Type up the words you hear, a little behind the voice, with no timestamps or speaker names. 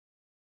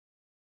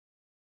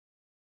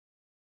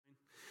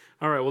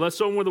All right, well, let's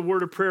open with a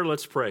word of prayer.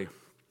 Let's pray.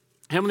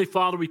 Heavenly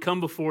Father, we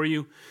come before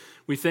you.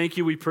 We thank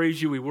you, we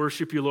praise you, we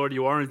worship you, Lord.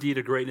 You are indeed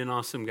a great and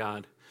awesome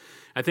God.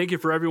 I thank you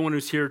for everyone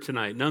who's here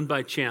tonight, none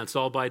by chance,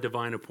 all by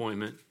divine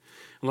appointment.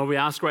 And Lord, we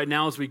ask right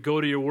now as we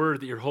go to your word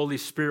that your Holy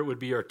Spirit would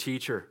be our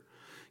teacher.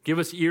 Give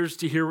us ears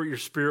to hear what your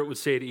Spirit would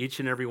say to each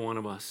and every one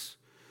of us.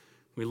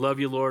 We love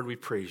you, Lord. We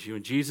praise you.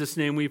 In Jesus'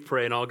 name we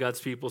pray, and all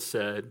God's people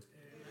said,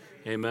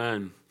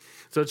 Amen.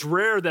 So it's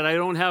rare that I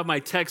don't have my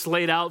text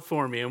laid out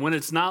for me. And when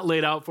it's not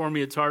laid out for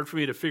me, it's hard for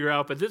me to figure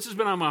out. But this has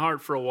been on my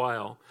heart for a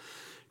while.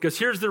 Because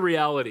here's the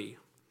reality.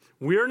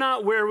 We're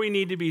not where we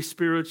need to be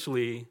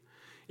spiritually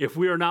if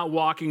we are not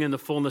walking in the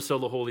fullness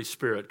of the Holy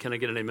Spirit. Can I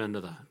get an amen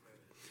to that?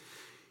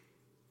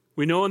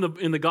 We know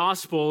in the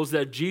Gospels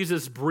that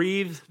Jesus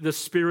breathed the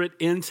Spirit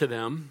into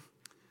them.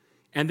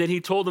 And then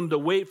he told them to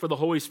wait for the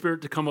Holy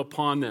Spirit to come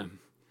upon them.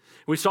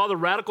 We saw the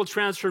radical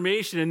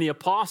transformation in the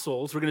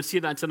apostles. We're going to see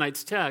that in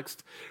tonight's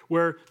text,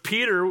 where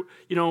Peter,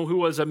 who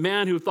was a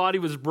man who thought he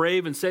was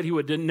brave and said he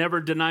would never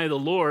deny the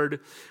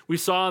Lord, we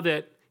saw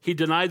that he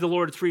denied the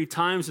Lord 3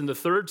 times, and the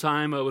third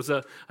time it was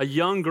a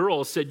young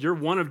girl said, "You're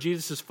one of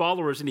Jesus'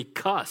 followers," and he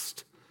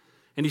cussed,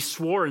 and he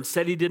swore and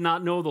said he did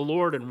not know the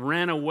Lord and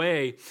ran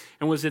away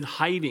and was in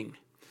hiding.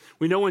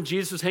 We know when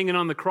Jesus was hanging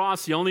on the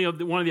cross, the only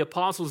one of the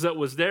apostles that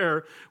was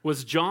there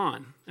was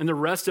John, and the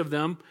rest of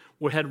them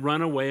had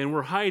run away and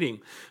were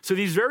hiding. So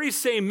these very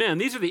same men,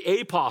 these are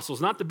the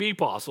apostles, not the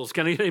B-apostles.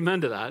 Can I get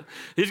amen to that?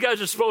 These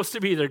guys are supposed to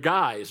be their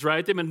guys,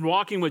 right? They've been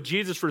walking with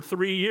Jesus for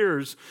 3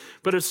 years,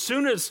 but as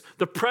soon as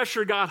the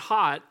pressure got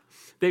hot,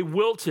 they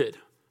wilted.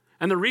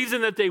 And the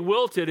reason that they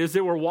wilted is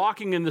they were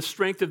walking in the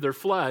strength of their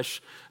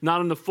flesh, not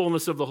in the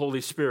fullness of the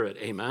Holy Spirit.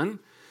 Amen?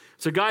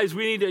 So guys,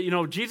 we need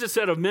to, Jesus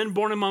said, of men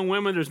born among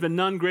women, there's been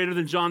none greater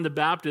than John the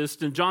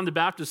Baptist. And John the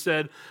Baptist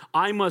said,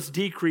 I must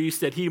decrease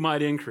that he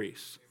might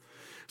increase.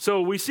 So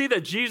we see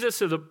that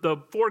Jesus, of the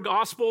 4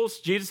 Gospels,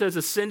 Jesus has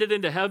ascended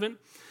into heaven.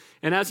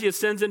 And as he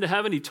ascends into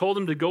heaven, he told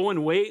them to go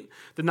and wait,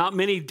 that not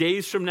many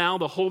days from now,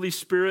 the Holy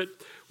Spirit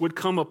would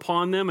come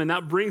upon them. And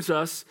that brings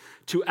us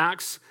to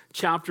Acts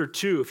chapter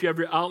 2. If you have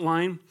your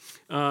outline,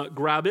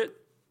 grab it.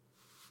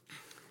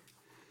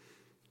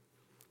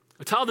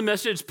 I titled the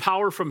message,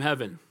 Power from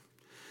Heaven.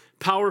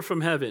 Power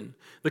from heaven,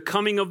 the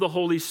coming of the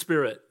Holy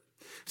Spirit.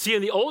 See,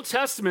 in the Old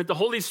Testament, the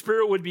Holy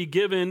Spirit would be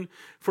given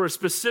to a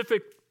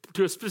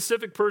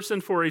specific person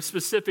for a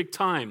specific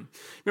time.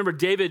 Remember,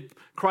 David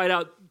cried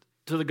out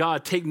to the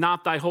God, "Take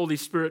not thy Holy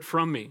Spirit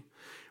from me."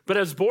 But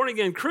as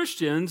born-again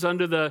Christians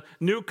under the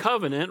new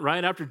covenant,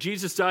 right, after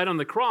Jesus died on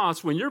the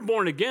cross, when you're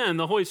born again,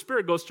 the Holy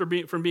Spirit goes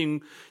from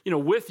being,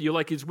 with you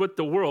like he's with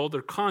the world,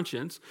 their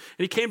conscience,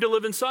 and he came to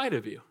live inside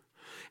of you.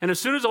 And as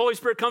soon as the Holy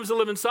Spirit comes to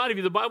live inside of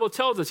you, the Bible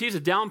tells us he's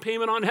a down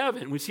payment on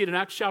heaven. We see it in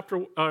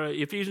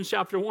Ephesians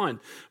chapter 1.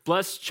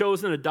 Blessed,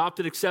 chosen,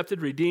 adopted, accepted,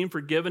 redeemed,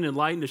 forgiven,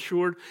 enlightened,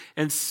 assured,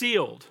 and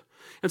sealed.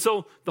 And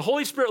so the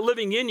Holy Spirit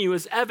living in you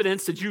is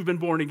evidence that you've been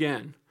born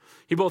again.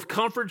 He both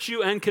comforts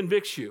you and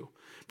convicts you.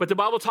 But the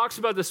Bible talks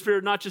about the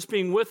Spirit not just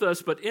being with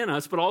us, but in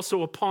us, but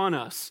also upon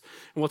us.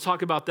 And we'll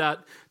talk about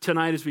that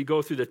tonight as we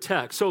go through the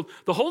text. So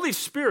the Holy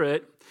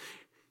Spirit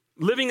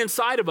living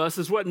inside of us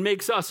is what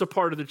makes us a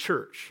part of the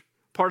church,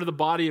 part of the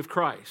body of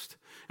Christ.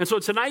 And so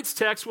tonight's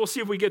text, we'll see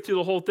if we get through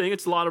the whole thing.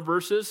 It's a lot of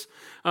verses.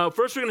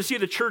 First, we're going to see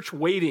the church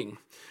waiting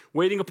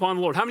upon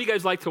the Lord. How many of you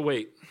guys like to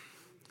wait?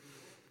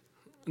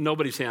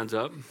 Nobody's hands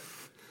up.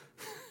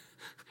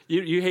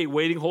 You hate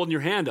waiting, holding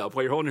your hand up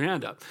while you're holding your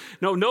hand up.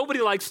 No,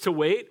 nobody likes to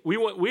wait. We'd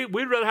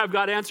rather have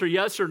God answer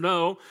yes or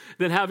no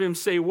than have him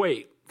say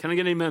wait. Can I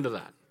get an amen to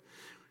that?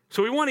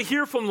 So we want to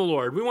hear from the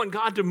Lord. We want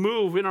God to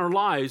move in our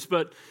lives,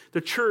 but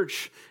the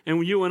church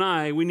and you and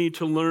I, we need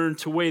to learn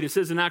to wait. It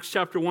says in Acts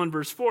chapter 1,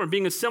 verse 4, and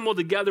being assembled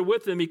together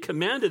with them, he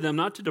commanded them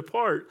not to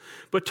depart,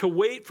 but to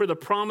wait for the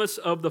promise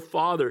of the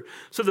Father.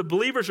 So the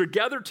believers are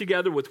gathered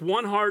together with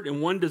one heart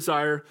and one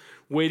desire,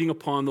 waiting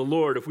upon the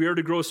Lord. If we are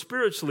to grow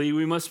spiritually,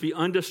 we must be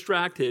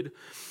undistracted,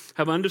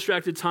 have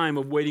undistracted time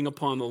of waiting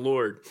upon the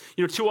Lord.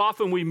 Too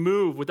often we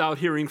move without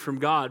hearing from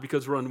God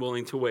because we're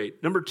unwilling to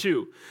wait. Number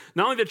 2,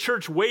 not only the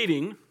church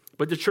waiting,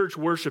 but the church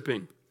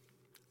worshiping.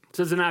 It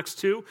says in Acts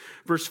 2,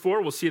 verse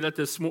 4, we'll see that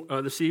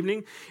this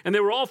evening. And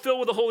they were all filled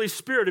with the Holy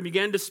Spirit and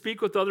began to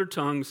speak with other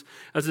tongues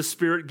as the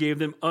Spirit gave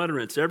them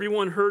utterance.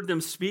 Everyone heard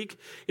them speak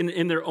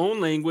in their own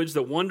language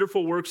the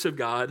wonderful works of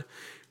God.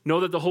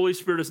 Know that the Holy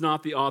Spirit is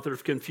not the author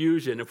of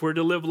confusion. If we're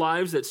to live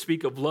lives that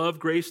speak of love,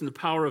 grace, and the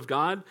power of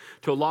God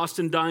to a lost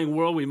and dying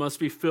world, we must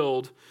be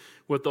filled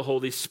with the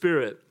Holy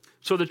Spirit.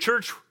 So the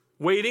church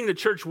waiting, the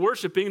church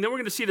worshiping, and then we're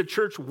going to see the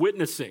church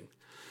witnessing.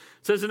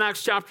 It says in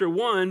Acts chapter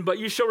 1, but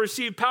you shall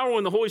receive power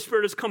when the Holy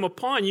Spirit has come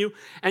upon you,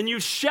 and you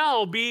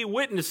shall be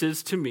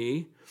witnesses to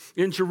me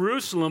in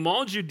Jerusalem,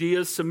 all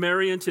Judea,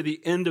 Samaria, and to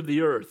the end of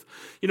the earth.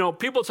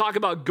 People talk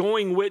about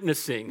going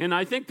witnessing, and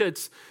I think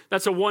that's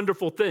a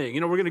wonderful thing.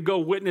 We're going to go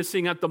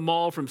witnessing at the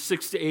mall from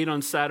 6 to 8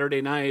 on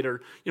Saturday night, or,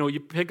 you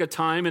pick a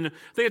time, and I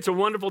think it's a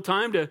wonderful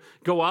time to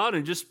go out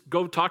and just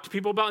go talk to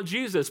people about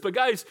Jesus. But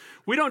guys,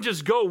 we don't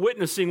just go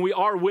witnessing, we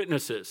are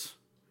witnesses.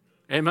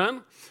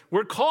 Amen?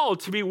 We're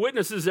called to be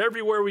witnesses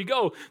everywhere we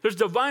go. There's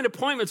divine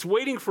appointments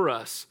waiting for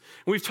us.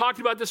 And we've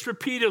talked about this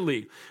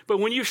repeatedly. But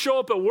when you show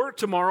up at work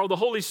tomorrow, the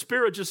Holy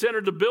Spirit just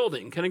entered the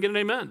building. Can I get an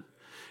amen?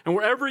 And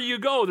wherever you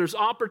go, there's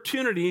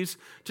opportunities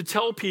to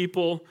tell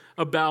people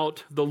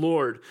about the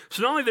Lord.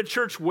 So not only the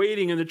church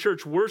waiting and the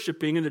church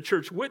worshiping and the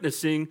church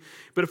witnessing,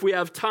 but if we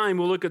have time,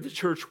 we'll look at the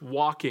church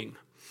walking.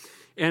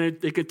 And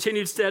they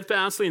continued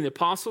steadfastly in the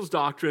apostles'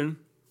 doctrine,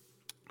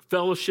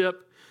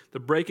 fellowship, the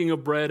breaking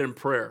of bread, and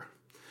prayer.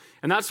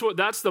 And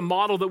that's the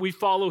model that we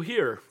follow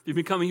here. If you've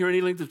been coming here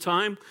any length of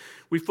time,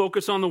 we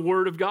focus on the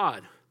Word of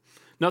God.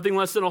 Nothing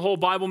less than a whole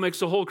Bible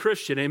makes a whole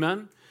Christian,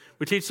 amen?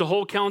 We teach the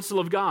whole counsel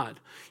of God.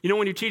 You know,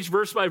 when you teach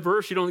verse by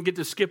verse, you don't get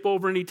to skip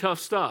over any tough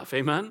stuff,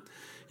 amen?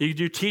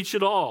 You teach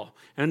it all,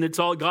 and it's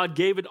all God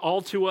gave it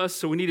all to us,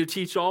 so we need to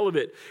teach all of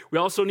it. We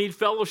also need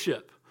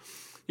fellowship.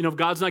 You know, if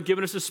God's not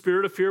given us a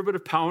spirit of fear, but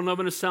of power and love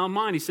and a sound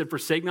mind. He said,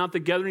 forsake not the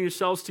gathering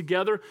yourselves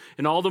together,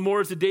 and all the more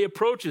as the day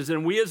approaches.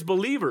 And we as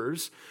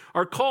believers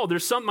are called.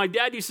 There's something, my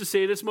dad used to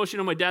say this, most of you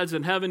know my dad's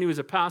in heaven. He was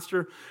a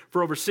pastor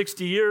for over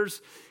 60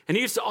 years. And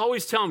he used to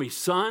always tell me,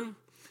 son,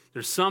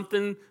 there's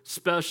something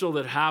special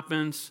that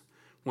happens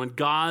when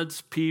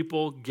God's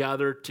people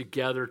gather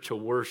together to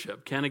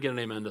worship. Can I get an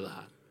amen to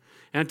that?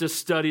 And to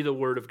study the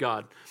Word of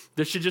God.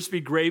 This should just be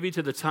gravy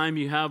to the time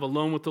you have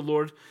alone with the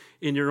Lord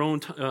in your own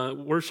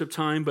worship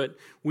time, but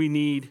we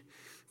need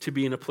to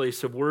be in a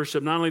place of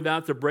worship. Not only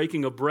that, the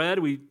breaking of bread,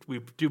 we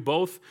do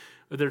both.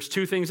 There's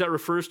two things that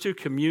refers to,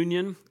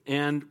 communion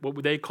and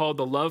what they call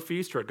the love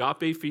feast or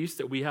agape feast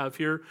that we have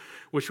here,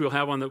 which we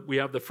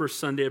have the first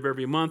Sunday of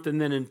every month.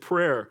 And then in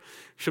prayer,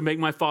 should make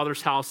my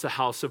Father's house a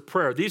house of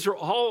prayer. These are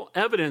all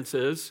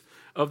evidences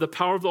of the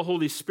power of the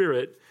Holy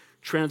Spirit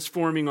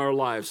transforming our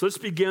lives. So let's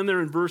begin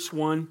there in verse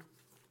 1.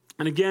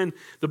 And again,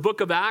 the book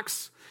of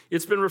Acts,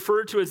 it's been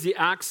referred to as the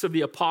Acts of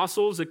the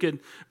Apostles. It could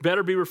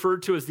better be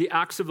referred to as the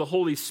Acts of the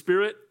Holy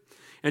Spirit.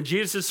 And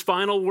Jesus'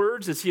 final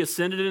words as he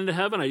ascended into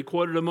heaven, I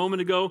quoted a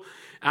moment ago,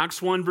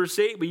 Acts 1 verse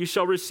 8, but you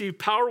shall receive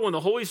power when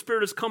the Holy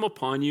Spirit has come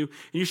upon you,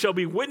 and you shall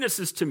be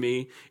witnesses to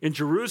me in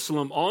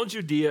Jerusalem, all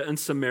Judea and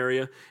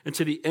Samaria, and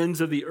to the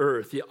ends of the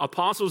earth. The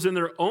apostles in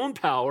their own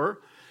power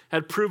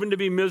had proven to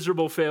be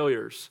miserable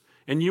failures.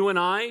 And you and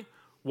I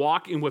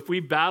walk in, if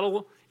we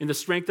battle in the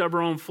strength of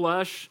our own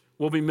flesh,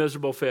 we'll be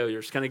miserable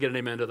failures. Can I get an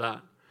amen to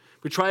that?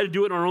 We try to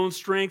do it in our own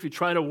strength. We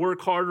try to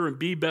work harder and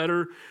be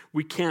better.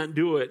 We can't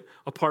do it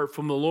apart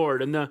from the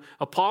Lord. And the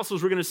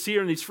apostles, we're going to see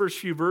here in these first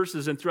few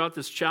verses and throughout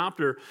this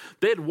chapter,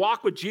 they had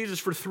walked with Jesus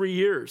for 3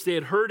 years. They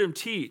had heard him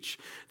teach.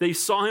 They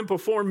saw him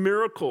perform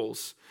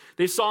miracles.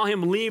 They saw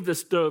him leave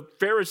the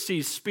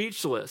Pharisees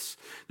speechless.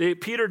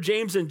 Peter,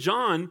 James, and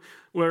John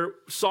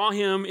saw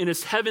him in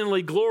his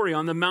heavenly glory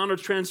on the Mount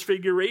of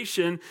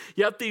Transfiguration.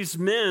 Yet these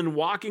men,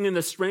 walking in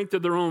the strength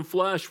of their own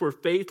flesh, were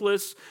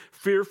faithless,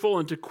 fearful,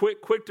 and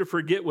quick to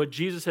forget what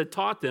Jesus had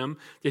taught them,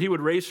 that he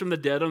would raise from the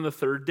dead on the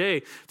third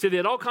day. So they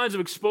had all kinds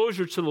of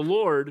exposure to the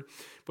Lord,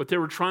 but they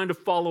were trying to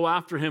follow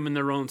after him in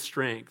their own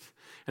strength.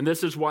 And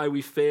this is why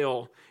we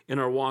fail in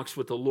our walks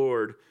with the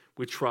Lord.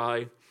 We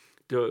try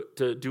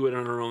to do it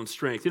on our own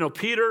strength. You know,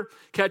 Peter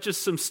catches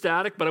some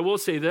static, but I will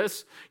say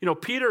this. You know,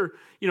 Peter,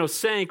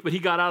 sank, but he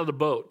got out of the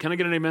boat. Can I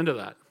get an amen to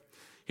that?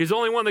 He's the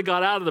only one that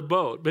got out of the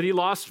boat, but he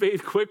lost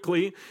faith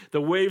quickly.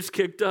 The waves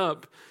kicked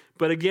up.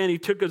 But again, he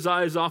took his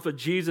eyes off of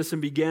Jesus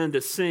and began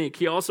to sink.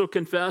 He also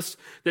confessed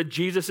that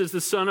Jesus is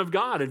the Son of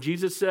God. And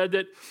Jesus said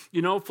that,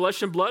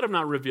 flesh and blood have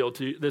not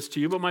revealed this to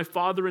you, but my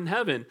Father in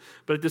heaven.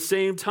 But at the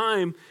same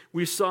time,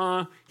 we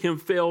saw him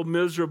fail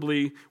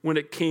miserably when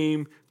it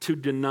came to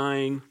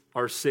denying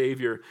our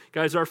Savior.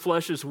 Guys, our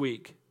flesh is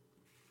weak.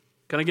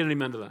 Can I get an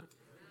amen to that?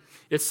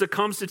 It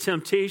succumbs to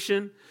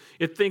temptation.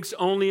 It thinks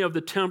only of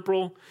the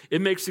temporal.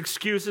 It makes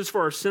excuses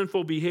for our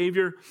sinful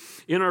behavior.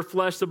 In our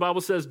flesh, the Bible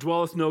says,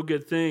 dwelleth no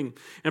good thing.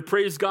 And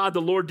praise God,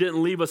 the Lord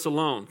didn't leave us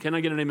alone. Can I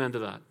get an amen to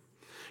that?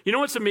 You know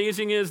what's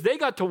amazing is they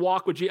got to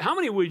walk with Jesus. How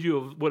many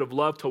would have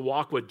loved to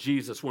walk with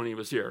Jesus when he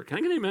was here? Can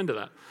I get an amen to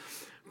that?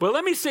 But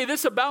let me say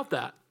this about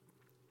that.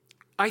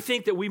 I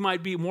think that we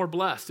might be more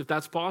blessed if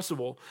that's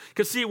possible.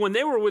 Because see, when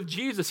they were with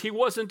Jesus, he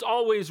wasn't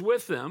always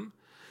with them.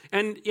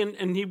 And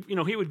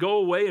he would go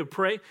away and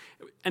pray.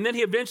 And then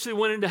he eventually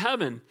went into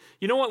heaven.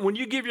 You know what? When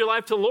you give your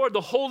life to the Lord,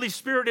 the Holy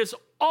Spirit is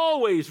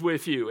always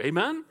with you.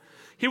 Amen?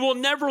 He will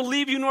never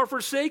leave you nor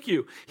forsake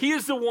you. He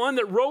is the one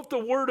that wrote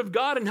the Word of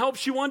God and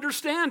helps you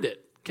understand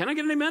it. Can I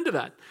get an amen to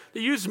that? They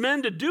use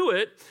men to do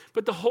it,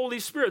 but the Holy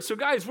Spirit. So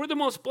guys, we're the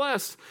most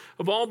blessed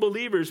of all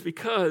believers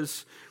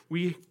because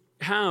we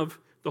have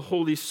the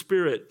Holy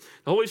Spirit.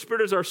 The Holy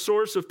Spirit is our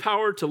source of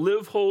power to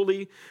live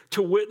holy,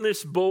 to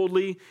witness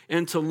boldly,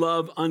 and to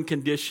love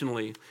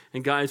unconditionally.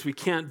 And guys, we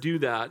can't do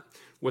that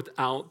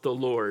without the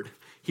Lord.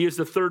 He is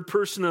the third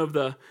person of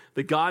the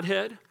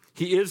Godhead.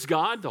 He is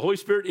God. The Holy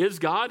Spirit is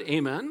God.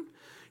 Amen.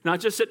 Not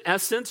just an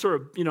essence or,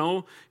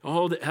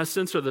 the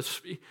essence or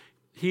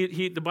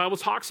the Bible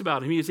talks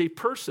about him. He is a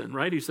person,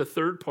 right? He's the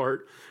third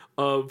part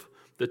of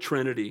the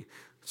Trinity.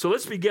 So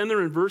let's begin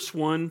there in verse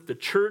 1, the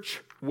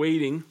church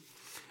waiting.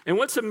 And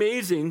what's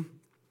amazing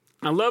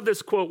I love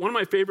this quote, one of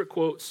my favorite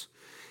quotes.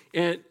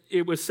 And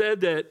it was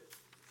said that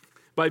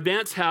by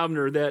Vance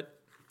Havner that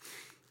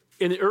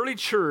in the early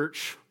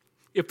church,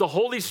 if the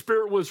Holy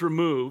Spirit was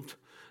removed,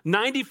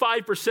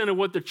 95% of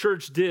what the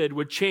church did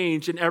would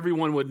change and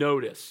everyone would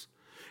notice.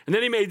 And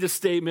then he made this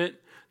statement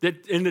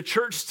that in the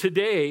church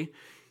today,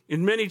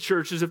 in many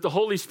churches, if the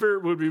Holy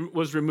Spirit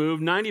was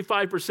removed,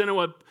 95%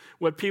 of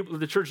what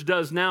the church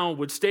does now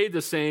would stay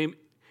the same,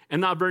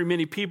 and not very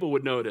many people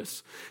would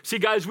notice. See,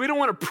 guys, we don't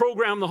want to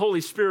program the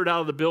Holy Spirit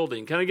out of the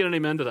building. Can I get an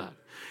amen to that?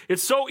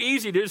 It's so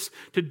easy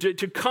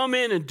to come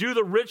in and do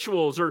the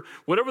rituals or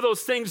whatever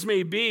those things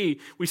may be.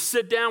 We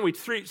sit down, we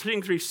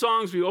sing 3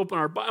 songs, we open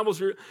our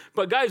Bibles.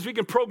 But guys, we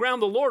can program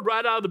the Lord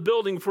right out of the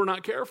building if we're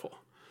not careful.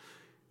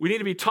 We need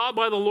to be taught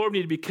by the Lord. We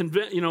need to be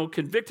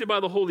convicted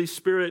by the Holy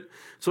Spirit.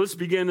 So let's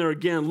begin there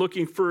again,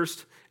 looking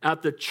first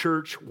at the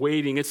church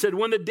waiting. It said,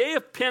 when the day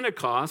of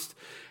Pentecost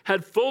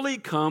had fully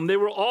come, they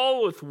were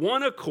all with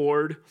one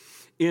accord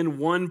in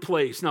one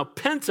place. Now,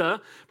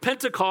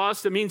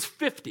 Pentecost, it means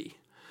 50.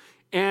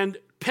 And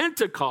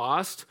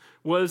Pentecost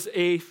was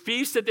a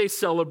feast that they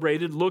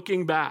celebrated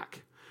looking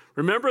back.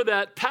 Remember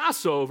that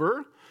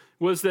Passover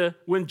was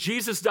when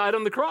Jesus died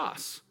on the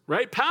cross,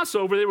 right?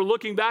 Passover, they were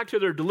looking back to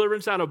their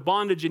deliverance out of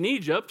bondage in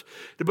Egypt.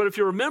 But if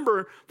you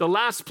remember, the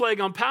last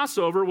plague on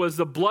Passover was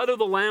the blood of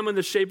the lamb in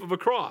the shape of a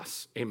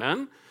cross.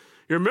 Amen?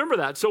 You remember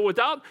that. So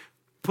without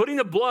putting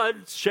the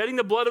blood, shedding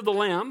the blood of the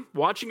lamb,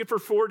 watching it for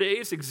 4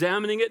 days,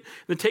 examining it,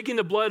 then taking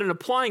the blood and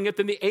applying it,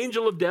 then the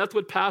angel of death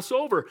would pass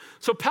over.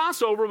 So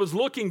Passover was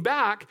looking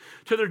back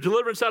to their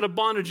deliverance out of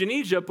bondage in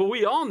Egypt, but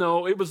we all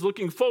know it was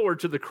looking forward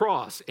to the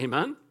cross.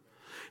 Amen?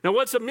 Now,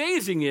 what's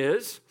amazing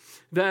is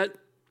that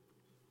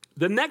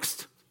the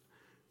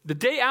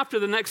day after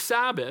the next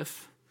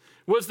Sabbath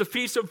was the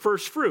Feast of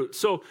First Fruits.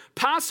 So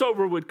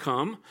Passover would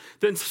come,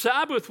 then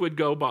Sabbath would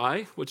go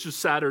by, which was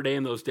Saturday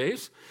in those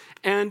days,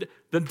 and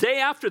the day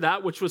after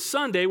that, which was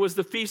Sunday, was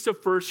the Feast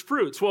of First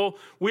Fruits. Well,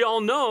 we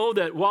all know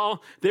that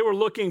while they were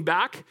looking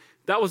back,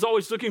 that was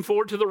always looking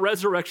forward to the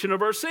resurrection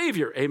of our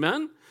Savior.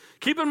 Amen?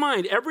 Keep in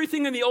mind,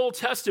 everything in the Old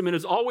Testament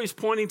is always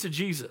pointing to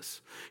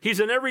Jesus. He's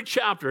in every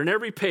chapter, in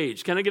every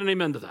page. Can I get an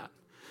amen to that?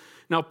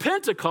 Now,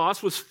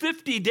 Pentecost was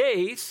 50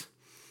 days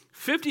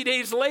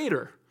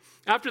later,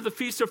 after the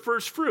Feast of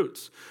First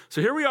Fruits.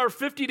 So here we are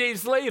 50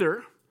 days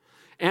later,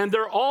 and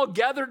they're all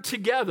gathered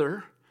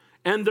together,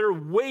 and they're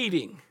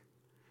waiting.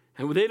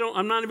 And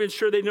I'm not even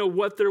sure they know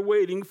what they're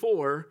waiting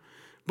for,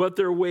 but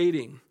they're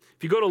waiting.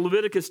 If you go to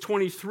Leviticus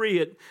 23,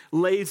 it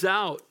lays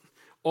out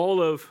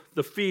all of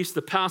the feasts,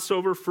 the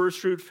Passover, First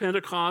Fruits,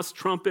 Pentecost,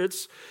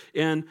 trumpets,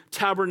 and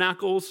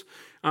tabernacles.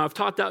 I've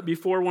taught that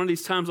before. One of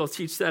these times I'll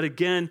teach that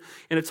again.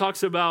 And it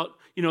talks about,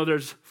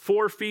 there's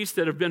 4 feasts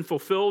that have been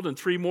fulfilled and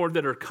 3 more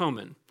that are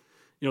coming.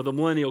 The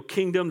millennial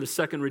kingdom, the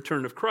second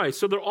return of Christ.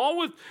 So they're all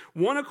with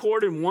one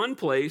accord in one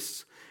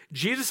place.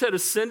 Jesus had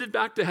ascended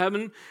back to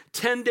heaven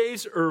 10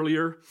 days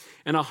earlier,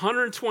 and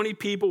 120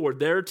 people were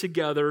there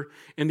together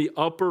in the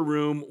upper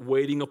room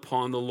waiting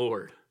upon the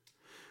Lord.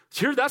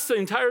 So here, that's the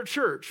entire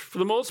church for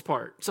the most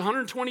part. It's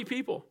 120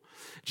 people.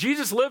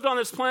 Jesus lived on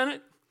this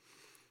planet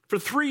for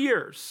 3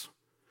 years.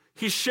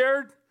 He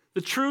shared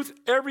the truth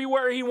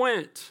everywhere he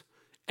went.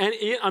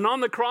 And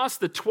on the cross,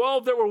 the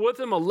 12 that were with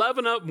him,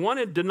 11 of one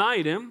had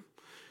denied him.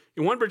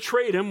 And one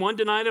betrayed him, one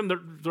denied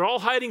him. They're all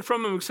hiding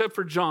from him except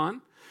for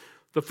John.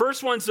 The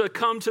first ones that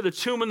come to the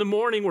tomb in the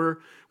morning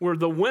were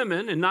the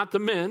women and not the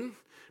men.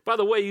 By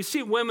the way, you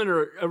see women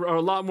are a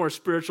lot more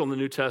spiritual in the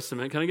New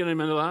Testament. Can I get an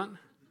amen to that?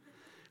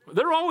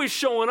 They're always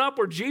showing up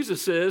where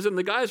Jesus is, and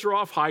the guys are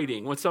off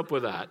hiding. What's up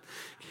with that?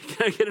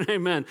 Can I get an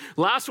amen?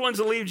 Last ones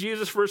to leave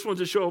Jesus, first ones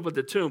to show up at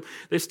the tomb.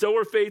 They still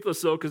were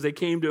faithless, though, because they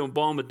came to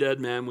embalm a dead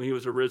man when he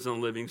was a risen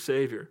and living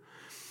Savior.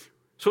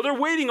 So they're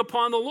waiting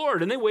upon the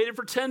Lord, and they waited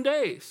for 10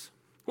 days.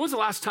 When was the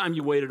last time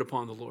you waited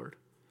upon the Lord?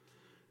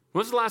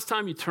 When was the last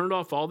time you turned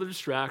off all the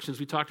distractions?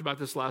 We talked about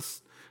this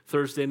last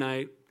Thursday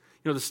night.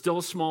 The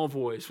still small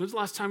voice. When was the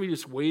last time you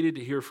just waited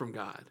to hear from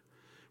God?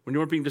 When you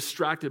weren't being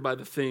distracted by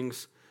the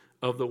things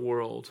of the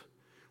world.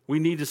 We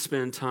need to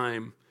spend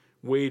time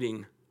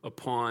waiting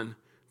upon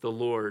the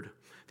Lord.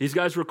 These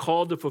guys were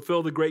called to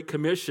fulfill the Great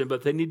Commission,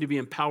 but they need to be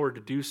empowered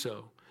to do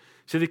so.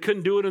 So they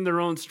couldn't do it in their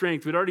own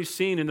strength. We'd already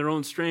seen in their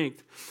own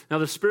strength. Now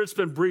the Spirit's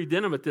been breathed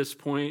in them at this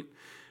point,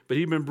 but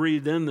he'd been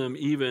breathed in them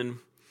even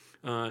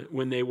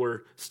when they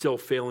were still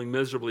failing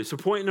miserably. So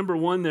point number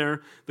 1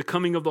 there, the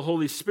coming of the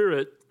Holy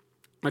Spirit,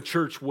 a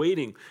church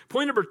waiting.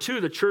 Point number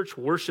 2, the church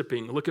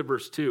worshiping. Look at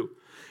verse 2.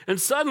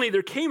 And suddenly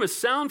there came a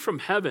sound from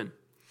heaven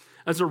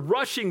as a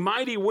rushing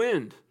mighty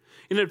wind,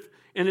 and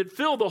it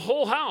filled the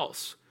whole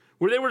house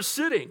where they were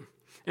sitting.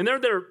 And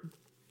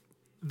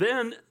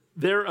then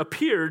there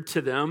appeared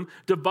to them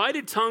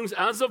divided tongues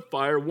as of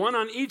fire, one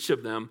on each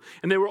of them.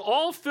 And they were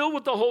all filled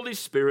with the Holy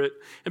Spirit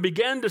and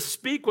began to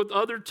speak with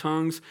other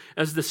tongues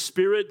as the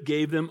Spirit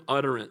gave them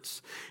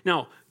utterance.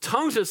 Now,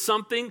 tongues is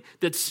something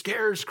that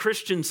scares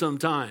Christians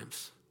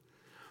sometimes.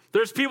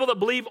 There's people that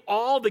believe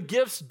all the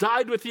gifts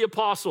died with the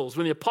apostles.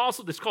 When the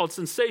apostles, it's called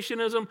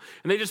sensationism,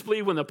 and they just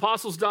believe when the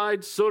apostles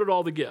died, so did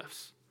all the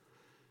gifts.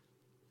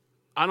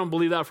 I don't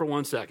believe that for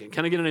 1 second.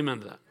 Can I get an amen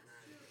to that?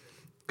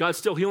 God's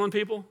still healing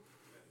people?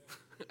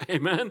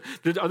 Amen.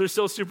 Are there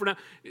still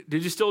supernatural?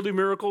 Did you still do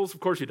miracles? Of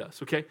course he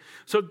does, okay?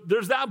 So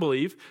there's that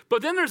belief.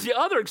 But then there's the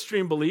other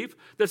extreme belief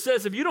that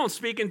says if you don't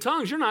speak in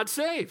tongues, you're not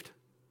saved.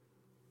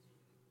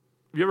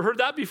 Have you ever heard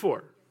that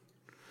before?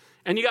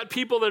 And you got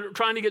people that are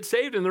trying to get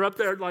saved and they're up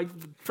there like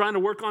trying to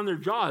work on their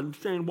jaw and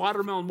saying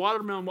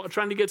watermelon,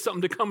 trying to get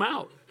something to come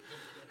out.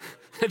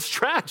 It's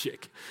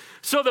tragic.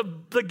 So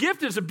the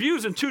gift is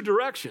abused in two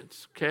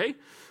directions, okay?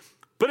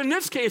 But in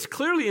this case,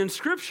 clearly in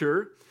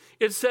Scripture,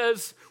 it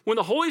says when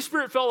the Holy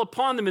Spirit fell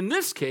upon them, in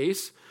this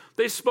case,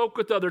 they spoke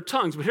with other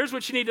tongues. But here's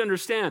what you need to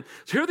understand.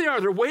 So here they are.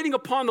 They're waiting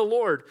upon the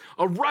Lord,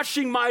 a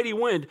rushing mighty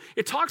wind.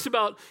 It talks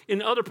about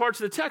in other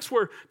parts of the text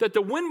where that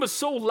the wind was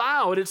so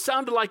loud, it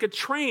sounded like a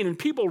train, and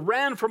people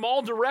ran from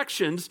all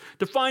directions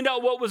to find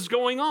out what was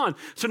going on.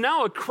 So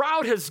now a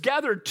crowd has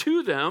gathered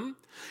to them,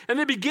 and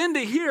they begin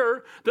to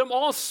hear them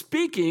all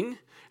speaking.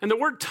 And the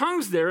word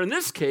tongues there, in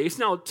this case,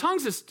 now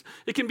tongues,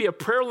 it can be a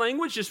prayer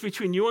language just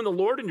between you and the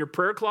Lord in your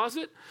prayer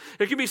closet.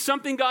 It can be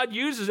something God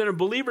uses in a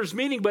believer's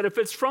meeting, but if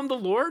it's from the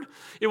Lord,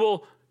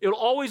 it'll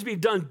always be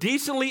done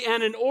decently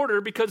and in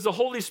order because the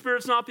Holy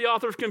Spirit's not the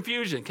author of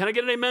confusion. Can I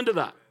get an amen to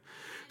that?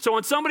 So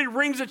when somebody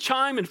rings a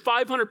chime and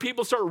 500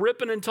 people start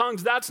ripping in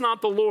tongues, that's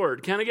not the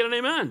Lord. Can I get an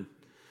amen?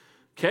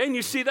 Okay, and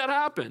you see that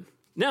happen.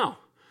 Now,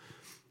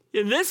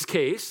 in this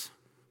case,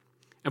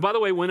 and by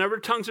the way, whenever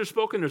tongues are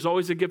spoken, there's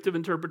always a gift of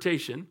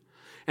interpretation.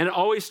 And it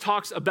always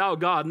talks about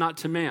God, not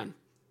to man.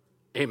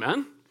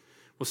 Amen?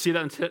 We'll see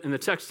that in the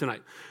text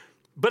tonight.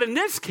 But in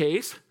this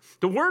case,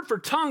 the word for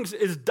tongues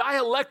is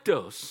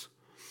dialectos.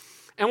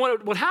 And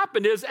what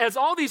happened is, as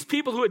all these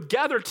people who had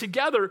gathered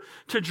together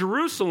to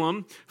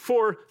Jerusalem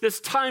for this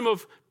time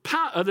of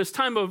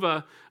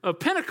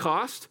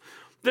Pentecost,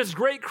 this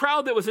great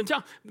crowd that was in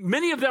town,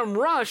 many of them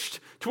rushed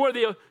to where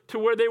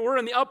they were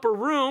in the upper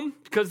room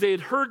because they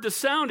had heard the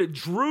sound. It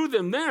drew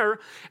them there.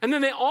 And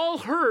then they all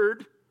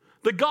heard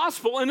the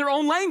gospel in their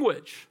own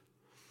language.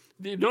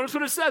 Notice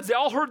what it says. They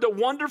all heard the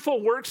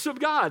wonderful works of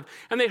God,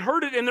 and they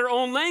heard it in their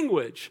own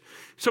language.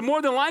 So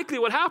more than likely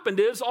what happened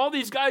is all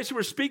these guys who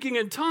were speaking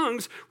in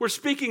tongues were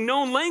speaking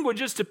known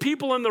languages to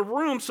people in the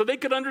room so they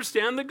could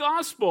understand the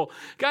gospel.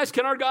 Guys,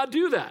 can our God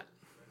do that?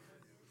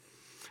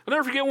 I'll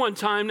never forget one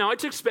time. Now, I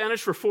took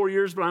Spanish for 4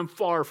 years, but I'm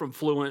far from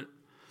fluent.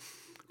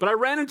 But I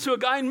ran into a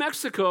guy in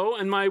Mexico,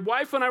 and my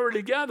wife and I were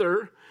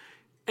together,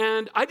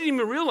 and I didn't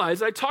even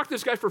realize. I talked to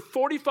this guy for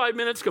 45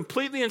 minutes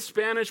completely in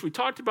Spanish. We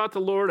talked about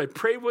the Lord. I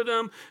prayed with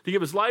him to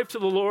give his life to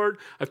the Lord.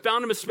 I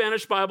found him a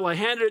Spanish Bible. I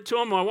handed it to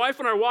him. My wife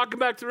and I are walking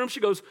back to the room. She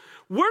goes,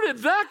 "Where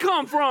did that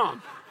come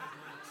from?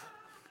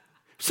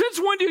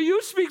 Since when do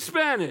you speak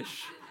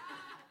Spanish?"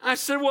 I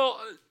said, "Well,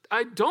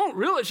 I don't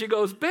really." She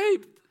goes,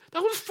 "Babe,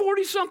 that was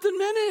 40-something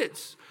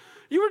minutes.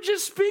 You were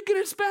just speaking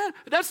in Spanish."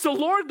 That's the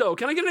Lord, though.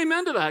 Can I get an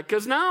amen to that?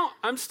 Because now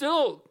I'm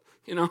still,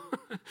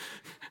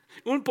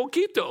 un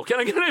poquito. Can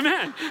I get an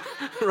amen?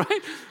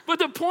 Right? But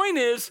the point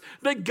is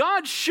that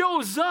God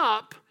shows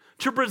up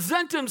to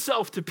present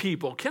himself to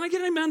people. Can I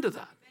get an amen to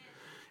that?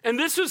 And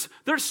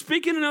they're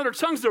speaking in other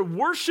tongues. They're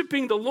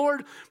worshiping the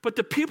Lord, but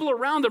the people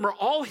around them are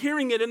all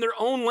hearing it in their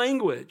own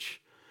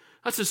language.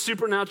 That's a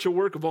supernatural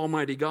work of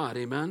Almighty God.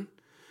 Amen?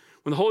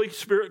 When the Holy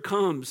Spirit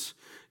comes,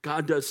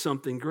 God does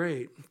something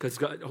great because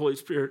the Holy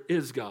Spirit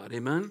is God.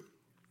 Amen?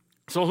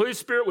 So the Holy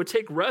Spirit would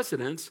take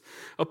residence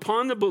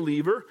upon the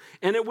believer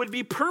and it would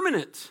be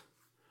permanent.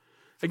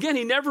 Again,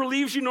 he never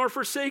leaves you nor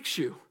forsakes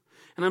you.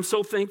 And I'm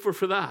so thankful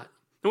for that.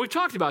 And we've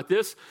talked about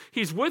this.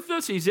 He's with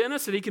us, he's in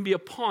us, and he can be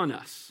upon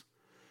us.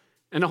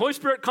 And the Holy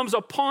Spirit comes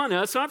upon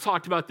us, and I've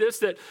talked about this,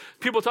 that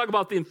people talk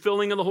about the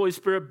infilling of the Holy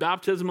Spirit,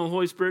 baptism of the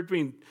Holy Spirit,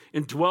 being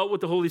indwelt with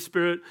the Holy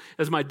Spirit.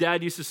 As my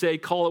dad used to say,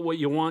 call it what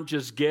you want,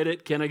 just get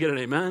it. Can I get an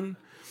amen?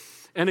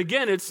 And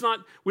again,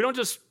 we don't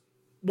just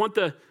want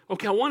I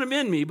want him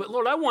in me, but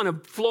Lord, I want him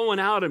flowing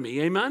out of me.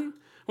 Amen?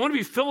 I want to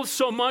be filled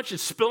so much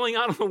it's spilling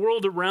out of the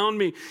world around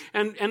me.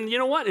 And you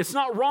know what? It's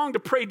not wrong to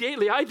pray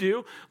daily. I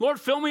do. Lord,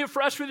 fill me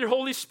afresh with your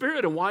Holy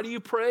Spirit. And why do you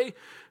pray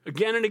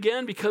again and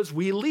again? Because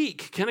we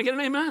leak. Can I get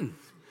an amen?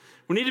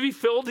 We need to be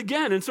filled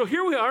again. And so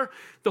here we are.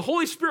 The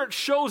Holy Spirit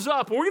shows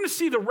up. And we're going to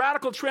see the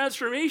radical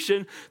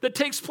transformation that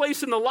takes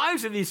place in the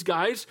lives of these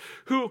guys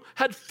who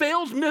had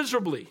failed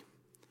miserably,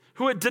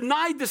 who had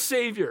denied the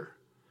Savior,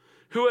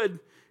 who had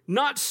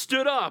not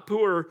stood up, who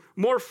were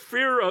more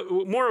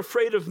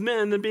afraid of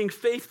men than being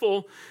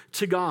faithful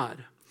to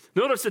God.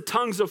 Notice the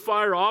tongues of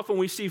fire. Often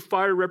we see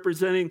fire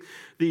representing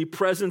the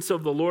presence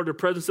of the Lord, the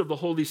presence of the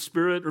Holy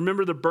Spirit.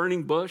 Remember the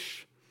burning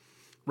bush,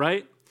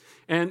 right?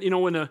 And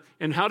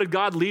and how did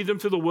God lead them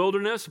through the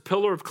wilderness? A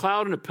pillar of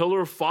cloud and a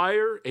pillar of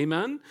fire.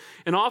 Amen.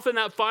 And often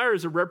that fire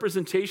is a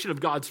representation of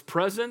God's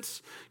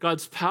presence,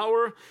 God's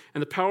power,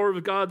 and the power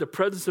of God, the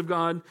presence of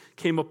God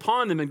came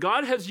upon them. And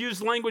God has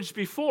used language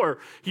before.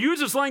 He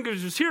uses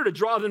languages here to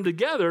draw them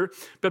together.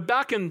 But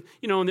back in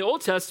the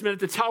Old Testament at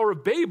the Tower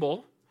of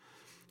Babel,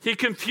 He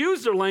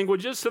confused their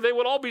languages so they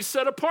would all be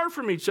set apart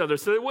from each other,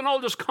 so they wouldn't all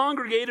just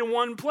congregate in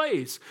one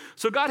place.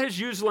 So God has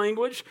used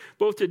language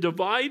both to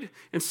divide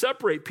and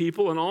separate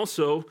people and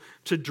also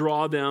to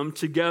draw them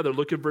together.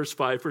 Look at verse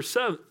 5, verse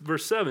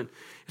 7.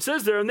 It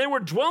says there, and they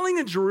were dwelling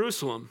in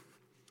Jerusalem,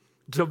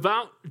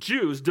 devout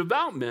Jews,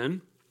 devout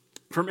men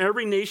from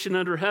every nation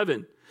under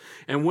heaven.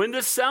 And when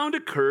this sound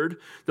occurred,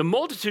 the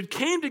multitude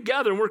came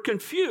together and were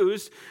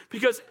confused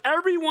because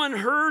everyone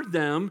heard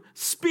them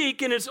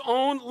speak in his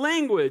own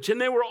language. And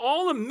they were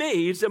all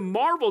amazed and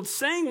marveled,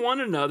 saying one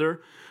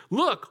another,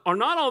 look, are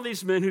not all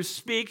these men who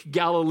speak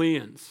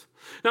Galileans?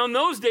 Now in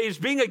those days,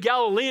 being a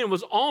Galilean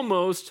was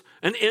almost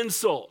an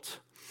insult.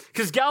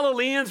 Because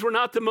Galileans were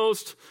not the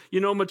most,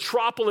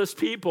 metropolis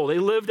people. They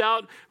lived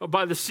out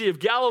by the Sea of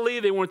Galilee.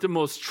 They weren't the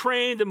most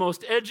trained, the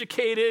most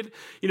educated.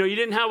 You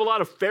didn't have a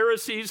lot of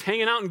Pharisees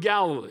hanging out in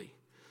Galilee.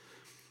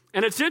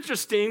 And it's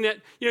interesting that,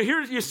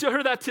 here you still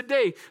hear that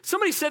today.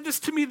 Somebody said this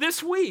to me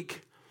this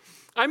week.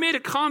 I made a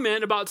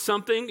comment about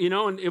something,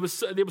 and it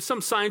was some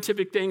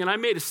scientific thing, and I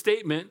made a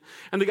statement,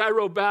 and the guy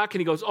wrote back,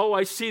 and he goes, oh,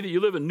 I see that you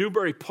live in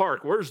Newbury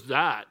Park. Where's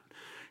that?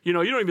 You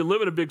don't even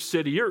live in a big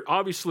city.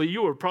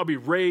 You were probably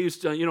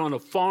raised, on a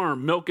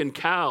farm milking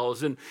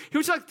cows. And he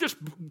was like just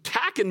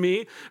attacking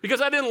me because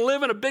I didn't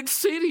live in a big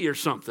city or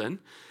something.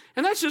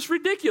 And that's just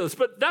ridiculous.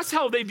 But that's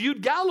how they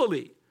viewed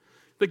Galilee.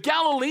 The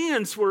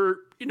Galileans were,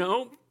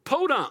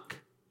 podunk.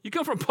 You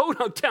come from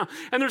podunk town.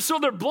 And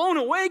they're blown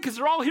away because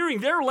they're all hearing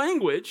their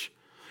language.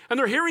 And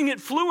they're hearing it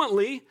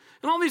fluently.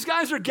 And all these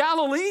guys are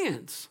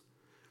Galileans.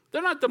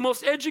 They're not the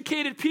most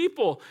educated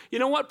people. You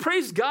know what?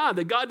 Praise God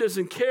that God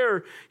doesn't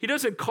care. He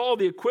doesn't call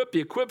the equipped.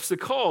 He equips the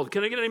called.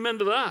 Can I get an amen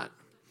to that?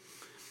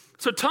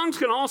 So tongues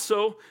can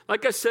also,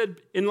 like I said,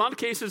 in a lot of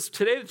cases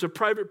today, it's a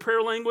private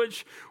prayer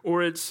language,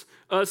 or it's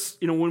us,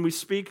 when we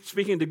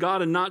speaking to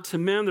God and not to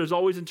men. There's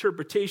always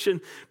interpretation.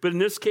 But in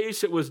this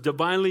case, it was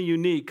divinely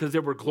unique because they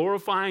were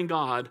glorifying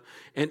God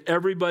and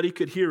everybody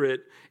could hear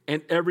it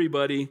and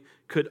everybody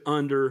could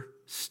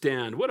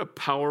understand. What a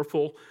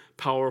powerful,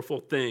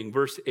 powerful thing.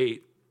 Verse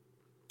 8.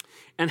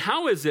 And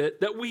how is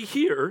it that we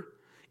hear,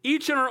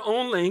 each in our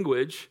own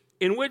language,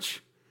 in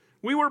which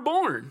we were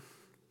born?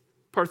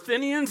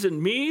 Parthians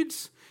and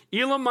Medes,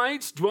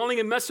 Elamites dwelling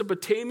in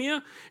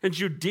Mesopotamia and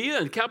Judea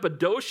and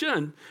Cappadocia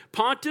and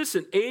Pontus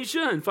and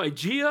Asia and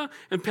Phrygia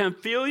and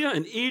Pamphylia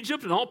and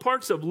Egypt and all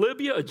parts of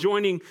Libya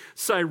adjoining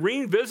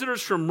Cyrene,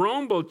 visitors from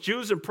Rome, both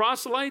Jews and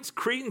proselytes,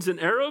 Cretans and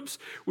Arabs.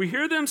 We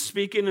hear them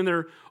speaking in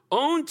their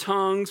own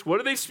tongues. What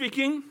are they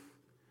speaking?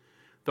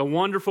 The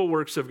wonderful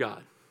works of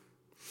God.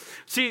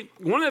 See,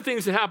 one of the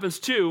things that happens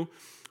too,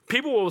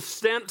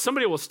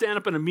 somebody will stand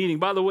up in a meeting.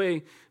 By the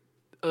way,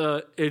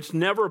 it's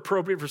never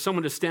appropriate for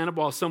someone to stand up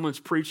while someone's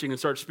preaching and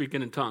start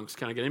speaking in tongues.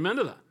 Can I get amen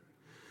to that?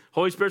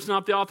 Holy Spirit's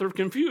not the author of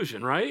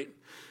confusion, right?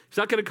 He's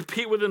not going to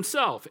compete with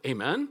himself.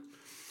 Amen?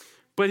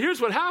 But here's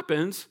what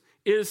happens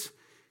is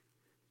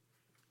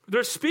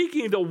they're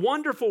speaking the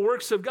wonderful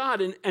works of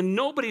God and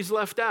nobody's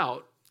left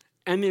out.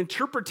 And the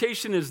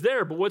interpretation is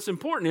there. But what's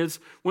important is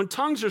when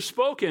tongues are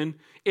spoken,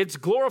 it's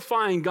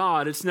glorifying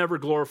God. It's never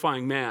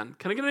glorifying man.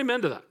 Can I get an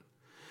amen to that?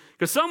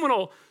 Because someone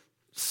will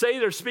say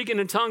they're speaking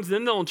in tongues,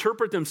 then they'll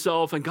interpret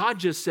themselves, and God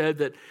just said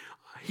that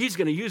he's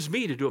going to use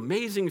me to do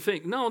amazing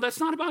things. No, that's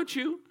not about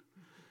you.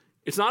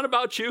 It's not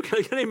about you. Can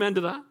I get an amen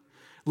to that?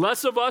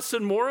 Less of us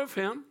and more of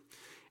him.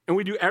 And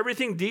we do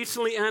everything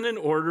decently and in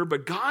order,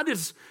 but God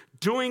is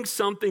doing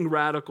something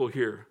radical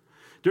here.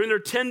 During their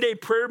 10-day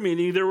prayer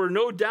meeting, there were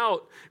no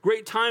doubt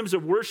great times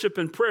of worship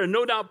and prayer,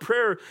 no doubt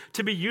prayer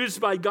to be used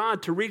by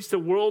God to reach the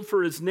world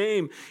for his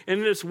name. And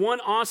in this one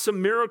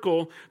awesome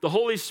miracle, the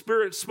Holy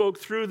Spirit spoke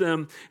through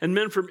them, and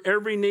men from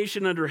every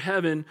nation under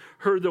heaven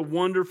heard the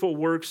wonderful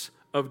works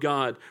of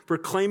God,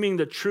 proclaiming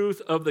the truth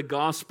of the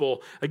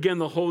gospel. Again,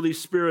 the Holy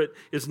Spirit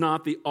is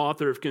not the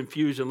author of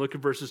confusion. Look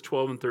at verses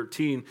 12 and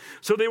 13.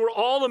 So they were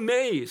all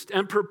amazed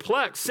and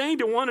perplexed, saying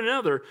to one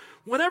another,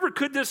 whatever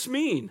could this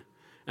mean?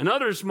 And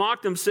others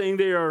mocked them, saying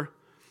they are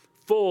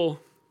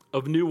full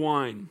of new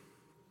wine.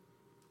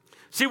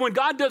 See, when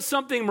God does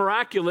something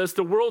miraculous,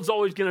 the world's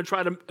always going to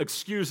try to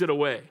excuse it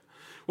away.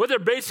 What they're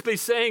basically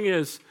saying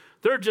is,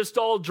 they're just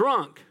all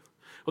drunk.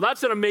 Well,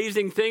 that's an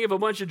amazing thing if a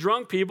bunch of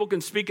drunk people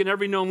can speak in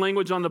every known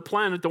language on the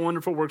planet the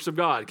wonderful works of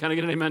God. Can I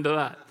get an amen to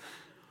that?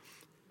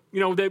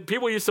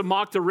 People used to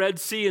mock the Red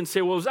Sea and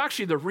say, well, it was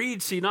actually the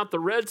Reed Sea, not the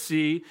Red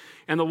Sea.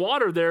 And the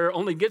water there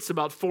only gets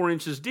about 4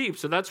 inches deep.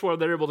 So that's why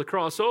they're able to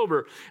cross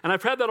over. And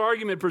I've had that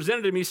argument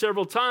presented to me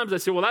several times. I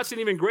say, well, that's an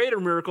even greater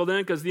miracle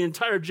then because the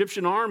entire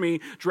Egyptian army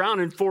drowned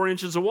in 4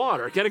 inches of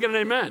water. Can I get an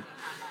amen?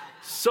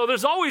 So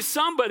there's always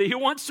somebody who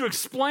wants to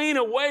explain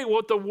away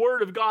what the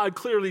Word of God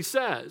clearly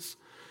says.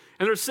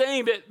 And they're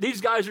saying that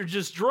these guys are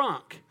just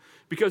drunk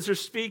because they're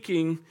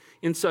speaking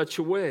in such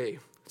a way.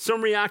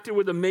 Some reacted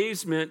with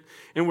amazement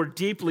and were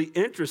deeply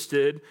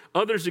interested.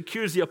 Others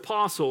accused the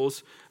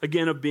apostles,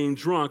 again, of being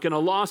drunk. And a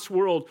lost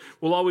world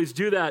will always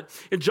do that.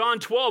 In John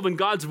 12, when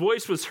God's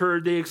voice was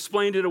heard, they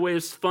explained it away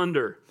as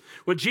thunder.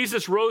 When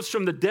Jesus rose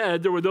from the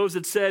dead, there were those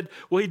that said,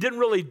 well, he didn't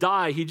really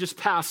die. He just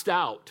passed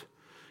out.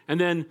 And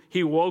then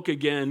he woke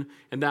again,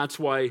 and that's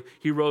why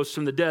he rose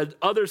from the dead.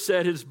 Others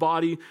said his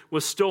body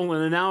was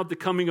stolen, and now at the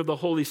coming of the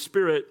Holy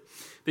Spirit,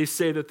 they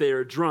say that they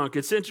are drunk.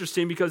 It's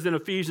interesting because in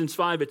Ephesians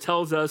 5, it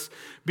tells us,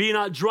 be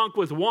not drunk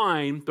with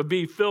wine, but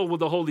be filled with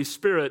the Holy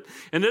Spirit.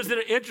 And isn't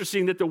it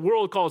interesting that the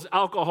world calls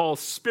alcohol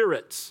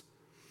spirits?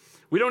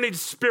 We don't need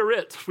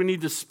spirits, we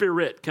need the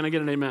Spirit. Can I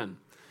get an amen?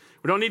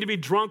 We don't need to be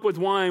drunk with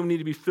wine. We need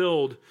to be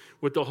filled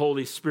with the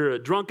Holy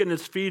Spirit.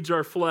 Drunkenness feeds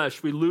our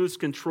flesh. We lose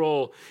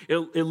control.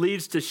 It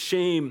leads to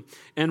shame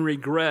and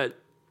regret.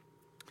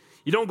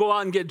 You don't go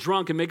out and get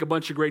drunk and make a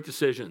bunch of great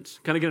decisions.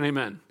 Can I get an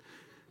amen?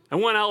 I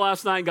went out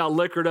last night and got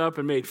liquored up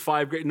and made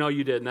 5 great... No,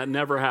 you didn't. That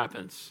never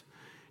happens.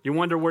 You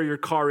wonder where your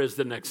car is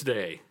the next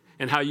day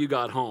and how you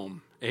got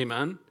home.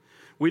 Amen?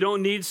 We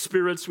don't need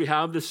spirits. We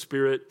have the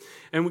Spirit.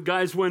 And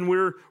guys, when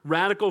we're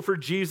radical for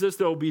Jesus,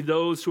 there will be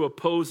those who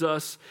oppose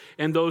us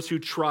and those who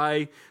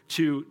try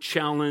to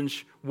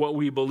challenge what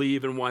we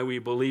believe and why we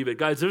believe it.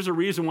 Guys, there's a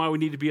reason why we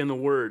need to be in the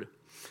Word.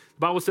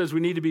 The Bible says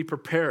we need to be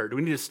prepared.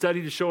 We need to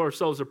study to show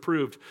ourselves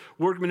approved.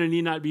 Workmen who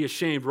need not be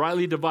ashamed,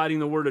 rightly dividing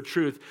the word of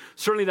truth.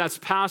 Certainly that's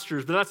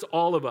pastors, but that's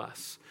all of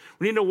us.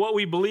 We need to know what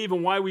we believe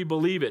and why we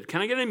believe it.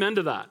 Can I get an amen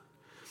to that?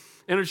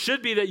 And it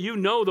should be that you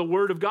know the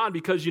Word of God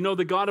because you know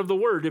the God of the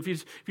Word. If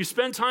you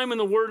spend time in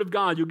the Word of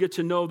God, you'll get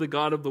to know the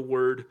God of the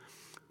Word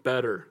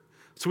better.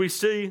 So we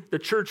see the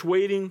church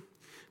waiting,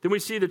 then we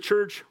see the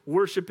church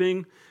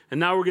worshiping, and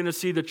now we're going to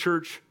see the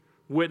church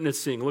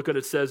witnessing. Look what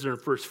it says there in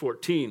verse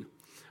 14.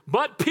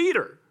 But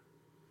Peter,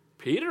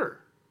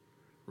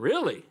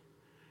 really?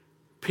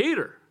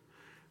 Peter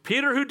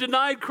who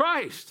denied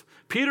Christ.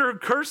 Peter who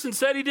cursed and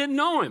said he didn't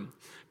know him.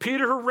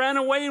 Peter who ran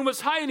away and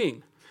was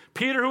hiding.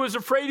 Peter who was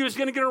afraid he was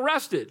going to get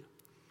arrested.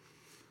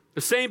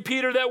 The same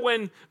Peter that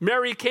when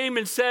Mary came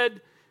and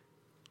said,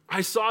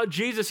 I saw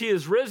Jesus, he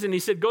is risen. He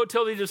said, go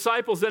tell the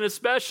disciples, and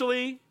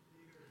especially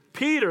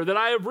Peter, that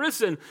I have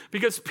risen,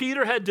 because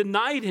Peter had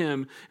denied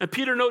him. And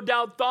Peter no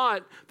doubt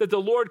thought that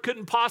the Lord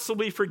couldn't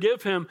possibly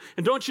forgive him.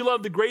 And don't you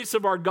love the grace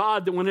of our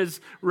God that when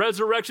his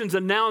resurrection's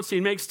announced, he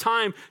makes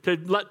time to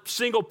let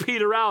single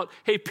Peter out.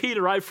 Hey,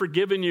 Peter, I've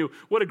forgiven you.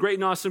 What a great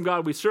and awesome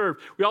God we serve.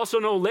 We also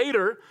know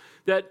later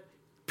that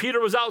Peter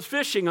was out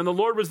fishing and the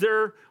Lord was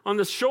there on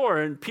the shore,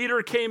 and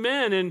Peter came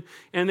in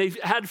and they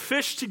had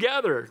fish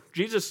together.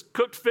 Jesus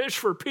cooked fish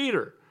for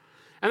Peter.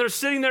 And they're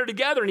sitting there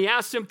together, and he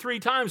asked him 3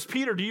 times,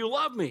 Peter, do you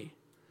love me?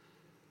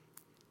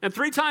 And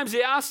 3 times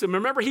he asked him.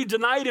 Remember, he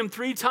denied him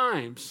 3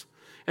 times.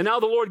 And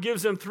now the Lord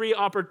gives him 3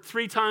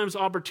 times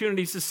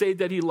opportunities to say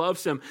that he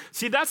loves him.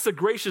 See, that's the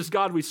gracious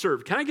God we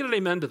serve. Can I get an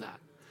amen to that?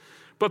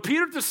 But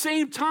Peter at the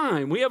same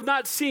time, we have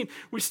not seen,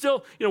 we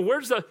still,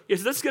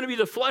 is this going to be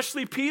the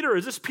fleshly Peter?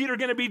 Is this Peter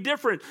going to be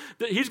different?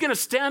 That he's going to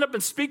stand up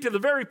and speak to the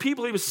very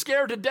people he was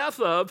scared to death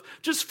of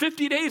just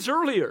 50 days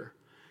earlier.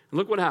 And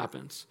look what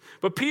happens.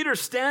 But Peter,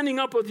 standing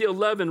up with the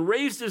 11,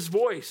 raised his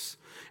voice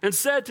and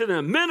said to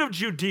them, men of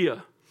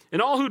Judea and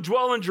all who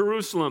dwell in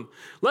Jerusalem,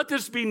 let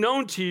this be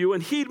known to you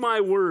and heed my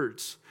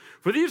words.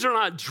 For these are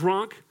not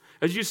drunk,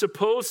 as you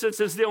suppose, since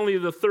it's only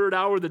the 3rd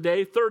hour of the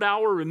day. 3rd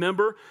hour,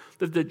 remember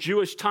that the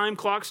Jewish time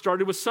clock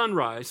started with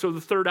sunrise. So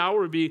the 3rd hour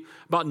would be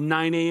about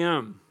 9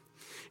 a.m.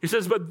 He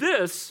says, but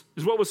this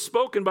is what was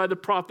spoken by the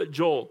prophet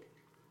Joel.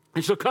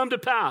 It shall come to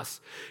pass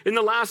in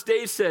the last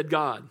days,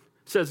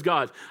 says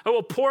God, I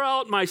will pour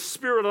out my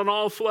spirit on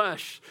all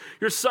flesh.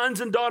 Your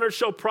sons and daughters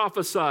shall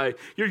prophesy.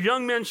 Your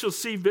young men shall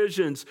see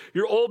visions.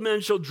 Your old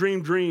men shall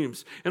dream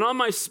dreams. And on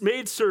my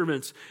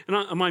maidservants, and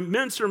on my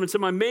menservants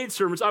and my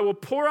maidservants, I will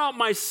pour out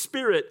my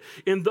spirit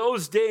in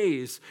those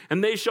days,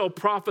 and they shall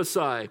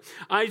prophesy.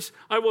 I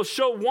will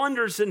show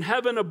wonders in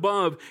heaven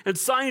above and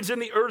signs in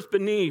the earth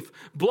beneath,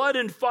 blood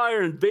and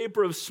fire and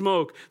vapor of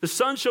smoke. The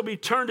sun shall be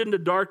turned into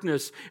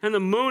darkness and the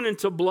moon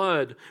into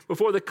blood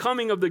before the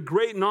coming of the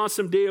great and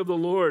awesome day of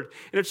the Lord.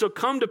 And it shall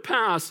come to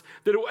pass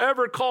that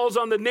whoever calls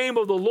on the name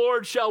of the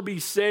Lord shall be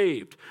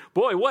saved.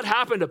 Boy, what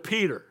happened to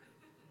Peter?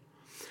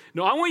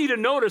 Now, I want you to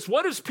notice,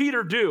 what does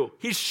Peter do?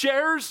 He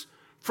shares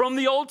from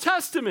the Old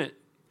Testament.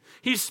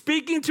 He's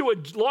speaking to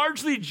a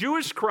largely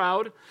Jewish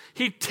crowd.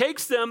 He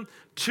takes them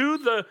to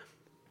the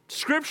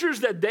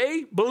scriptures that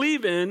they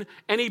believe in,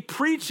 and he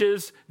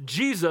preaches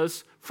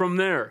Jesus from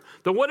there.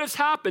 But what has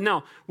happened?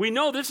 Now, we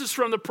know this is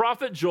from the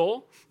prophet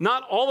Joel.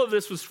 Not all of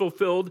this was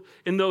fulfilled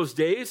in those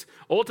days.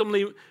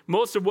 Ultimately,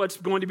 most of what's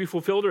going to be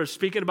fulfilled is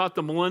speaking about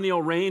the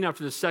millennial reign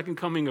after the second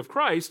coming of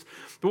Christ.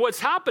 But what's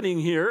happening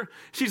here,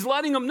 she's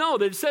letting them know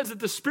that it says that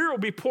the Spirit will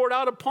be poured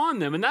out upon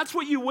them. And that's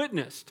what you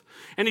witnessed.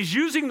 And he's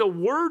using the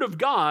Word of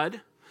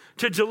God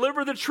to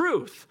deliver the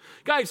truth.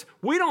 Guys,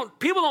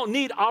 people don't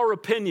need our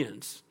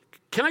opinions.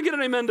 Can I get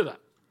an amen to that?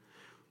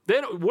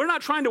 We're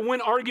not trying to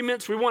win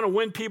arguments. We want to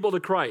win people to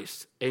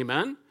Christ.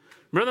 Amen?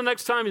 Remember the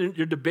next time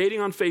you're debating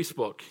on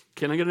Facebook.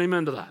 Can I get an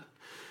amen to that?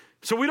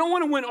 So we don't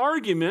want to win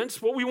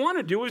arguments. What we want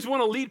to do is we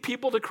want to lead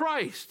people to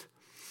Christ.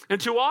 And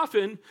too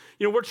often,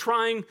 we're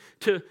trying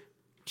to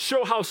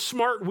show how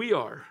smart we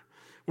are.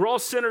 We're all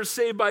sinners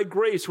saved by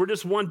grace. We're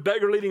just one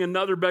beggar leading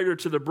another beggar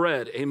to the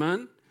bread.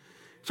 Amen?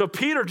 So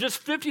Peter, just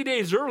 50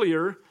 days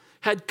earlier,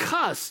 had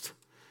cussed.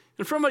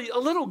 and from a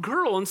little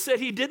girl and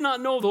said he did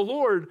not know the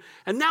Lord.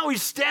 And now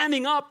he's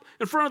standing up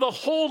in front of the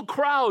whole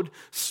crowd,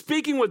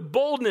 speaking with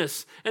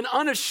boldness and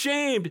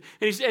unashamed.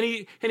 And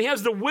he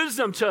has the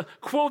wisdom to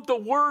quote the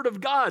word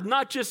of God,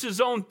 not just his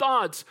own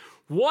thoughts.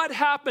 What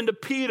happened to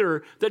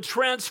Peter that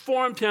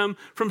transformed him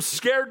from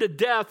scared to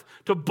death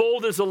to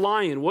bold as a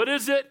lion? What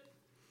is it?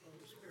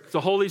 It's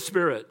the Holy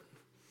Spirit.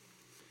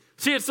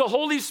 See, it's the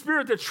Holy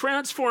Spirit that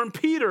transformed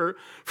Peter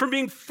from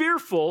being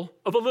fearful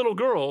of a little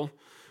girl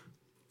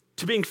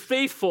to being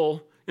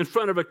faithful in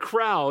front of a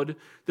crowd,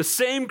 the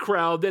same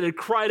crowd that had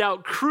cried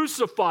out,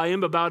 "Crucify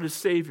him," about his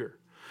Savior.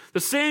 The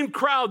same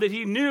crowd that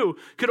he knew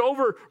could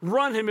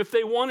overrun him if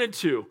they wanted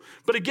to.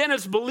 But again,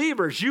 as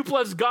believers, you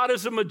plus God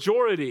is a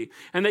majority,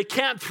 and they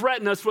can't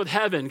threaten us with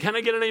heaven. Can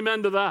I get an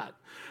amen to that?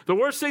 The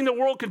worst thing the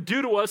world could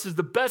do to us is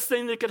the best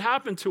thing that could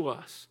happen to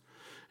us.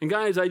 And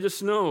guys, I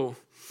just know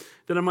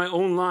that in my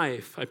own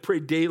life, I pray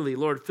daily,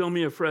 Lord, fill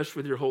me afresh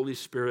with your Holy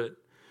Spirit.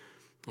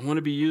 I want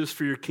to be used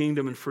for your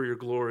kingdom and for your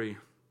glory.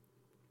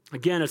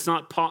 Again, it's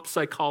not pop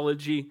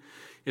psychology.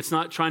 It's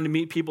not trying to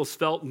meet people's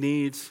felt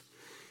needs.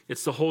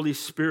 It's the Holy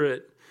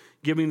Spirit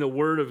giving the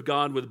word of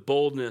God with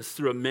boldness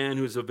through a man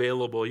who's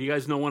available. You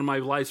guys know one of my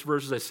life's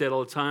verses, I say it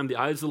all the time, the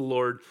eyes of the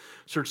Lord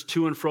search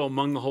to and fro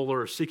among the whole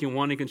earth, seeking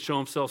one who can show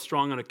himself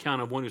strong on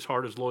account of one whose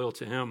heart is loyal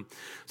to him.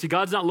 See,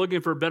 God's not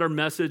looking for a better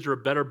message or a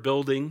better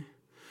building.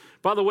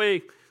 By the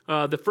way,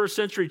 the first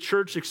century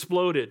church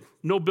exploded.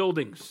 No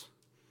buildings,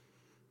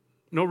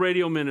 no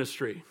radio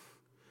ministry,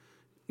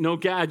 no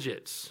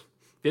gadgets.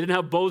 They didn't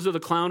have Bozo the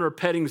Clown or a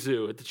petting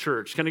zoo at the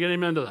church. Can I get an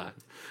amen to that?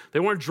 They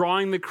weren't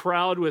drawing the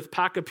crowd with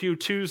Pack-a-Pew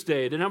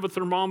Tuesday. They didn't have a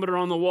thermometer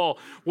on the wall.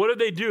 What did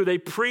they do? They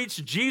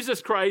preached Jesus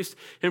Christ,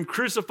 him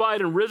crucified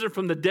and risen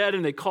from the dead,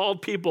 and they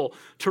called people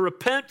to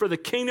repent, for the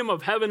kingdom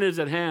of heaven is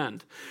at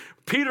hand.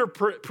 Peter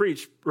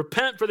preached,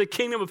 repent, for the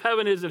kingdom of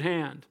heaven is at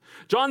hand.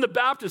 John the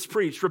Baptist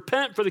preached,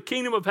 repent, for the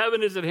kingdom of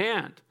heaven is at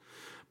hand.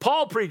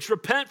 Paul preached,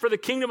 repent, for the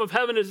kingdom of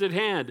heaven is at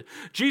hand.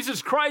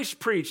 Jesus Christ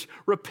preached,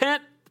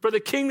 repent, for the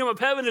kingdom of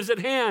heaven is at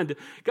hand.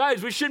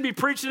 Guys, we shouldn't be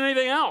preaching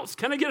anything else.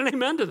 Can I get an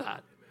amen to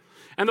that?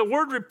 And the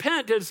word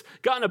repent has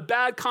gotten a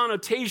bad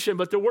connotation,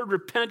 but the word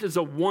repent is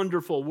a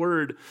wonderful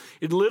word.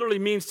 It literally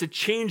means to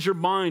change your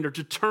mind or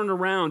to turn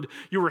around.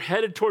 You were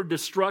headed toward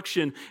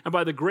destruction, and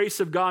by the grace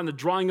of God and the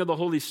drawing of the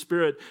Holy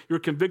Spirit, you were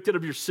convicted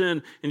of your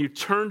sin, and you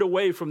turned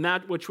away from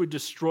that which would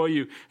destroy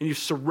you, and you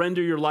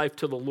surrender your life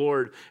to the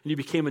Lord, and you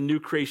became a new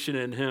creation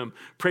in him.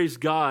 Praise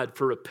God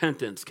for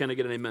repentance. Can I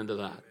get an amen to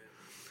that?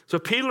 So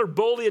Peter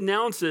boldly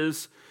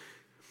announces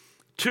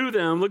to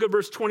them, look at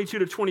verse 22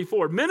 to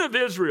 24, men of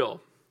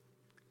Israel.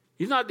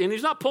 He's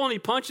not pulling any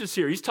punches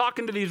here. He's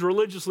talking to these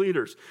religious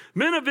leaders.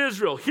 Men of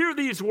Israel, hear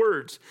these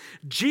words.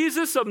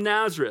 Jesus of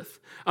Nazareth,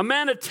 a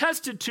man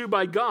attested to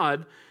by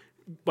God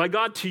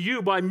to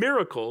you by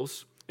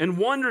miracles and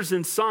wonders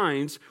and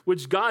signs,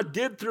 which God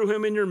did through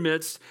him in your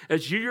midst,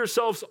 as you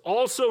yourselves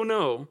also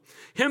know,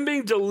 him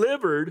being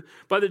delivered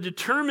by the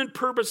determined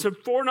purpose and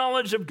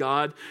foreknowledge of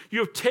God, you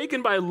have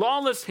taken by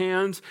lawless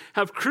hands,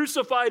 have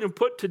crucified and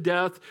put to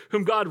death,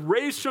 whom God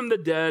raised from the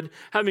dead,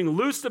 having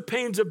loosed the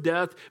pains of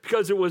death,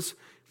 because it was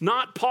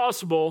not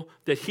possible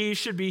that he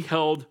should be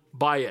held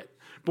by it.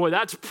 Boy,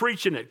 that's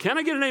preaching it. Can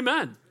I get an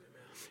amen?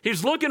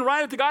 He's looking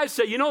right at the guy and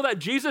say, you know that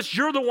Jesus,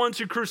 you're the ones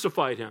who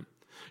crucified him.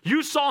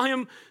 You saw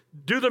him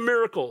do the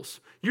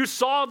miracles. You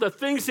saw the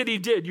things that he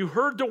did. You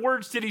heard the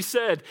words that he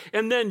said.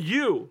 And then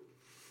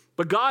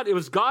but God, it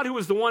was God who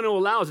was the one who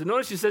allows it.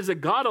 Notice he says that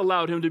God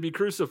allowed him to be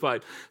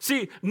crucified.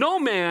 See, no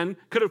man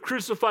could have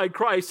crucified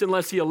Christ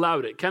unless he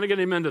allowed it. Can I get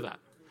an amen to that?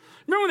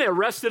 Remember when they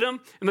arrested him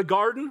in the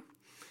garden?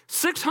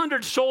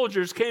 600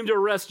 soldiers came to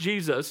arrest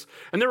Jesus,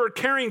 and they were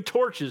carrying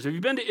torches. Have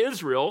you been to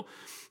Israel?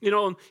 You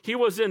know, he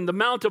was in the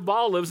Mount of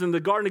Olives in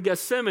the Garden of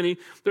Gethsemane.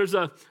 There's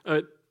I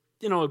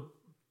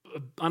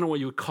don't know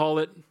what you would call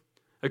it,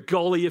 a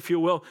gully, if you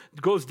will.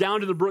 It goes down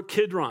to the brook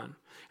Kidron,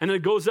 and then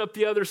it goes up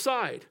the other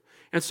side.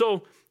 And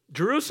so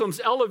Jerusalem's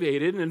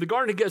elevated, and the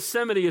Garden of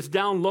Gethsemane is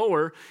down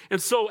lower.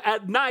 And so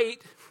at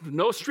night,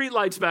 no street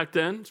lights back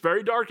then, it's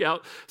very dark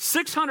out,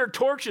 600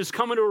 torches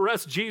coming to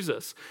arrest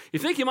Jesus. You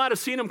think he might have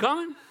seen them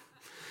coming?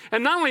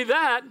 And not only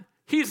that,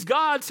 he's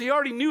God, so he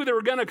already knew they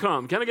were going to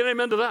come. Can I get an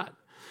amen to that?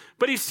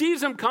 But he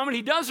sees them coming,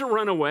 he doesn't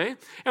run away.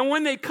 And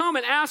when they come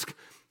and ask,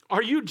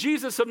 are you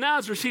Jesus of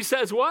Nazareth? He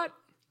says, what?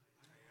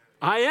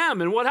 I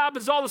am. And what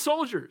happens to all the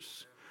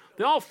soldiers?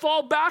 They all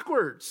fall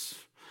backwards.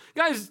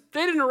 Guys,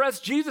 they didn't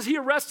arrest Jesus. He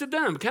arrested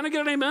them. Can I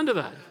get an amen to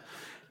that?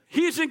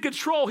 He's in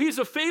control. He's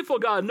a faithful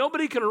God.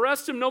 Nobody can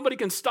arrest him. Nobody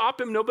can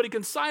stop him. Nobody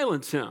can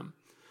silence him.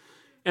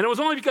 And it was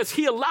only because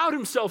he allowed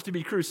himself to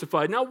be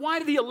crucified. Now, why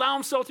did he allow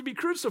himself to be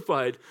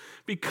crucified?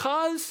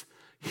 Because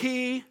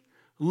he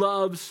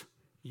loves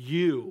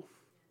you.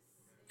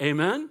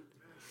 Amen?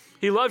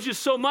 He loves you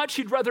so much,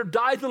 he'd rather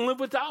die than live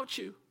without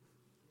you.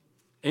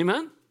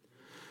 Amen?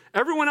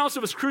 Everyone else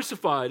was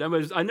crucified.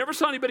 I never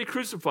saw anybody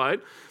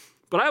crucified,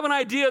 but I have an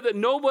idea that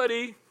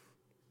nobody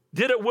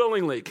did it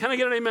willingly. Can I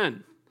get an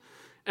amen?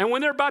 And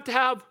when they're about to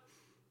have,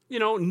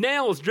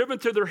 nails driven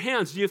through their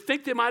hands, do you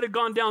think they might have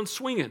gone down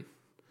swinging?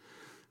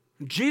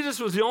 Jesus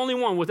was the only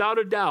one, without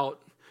a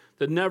doubt,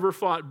 that never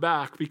fought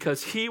back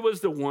because he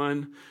was the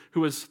one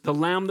who was the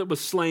lamb that was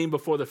slain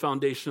before the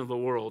foundation of the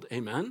world.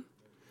 Amen?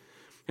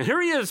 And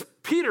here he is,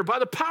 Peter, by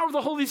the power of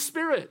the Holy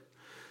Spirit.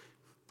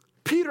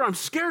 Peter, I'm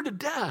scared to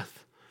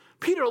death.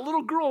 Peter, a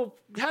little girl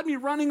had me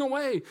running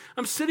away.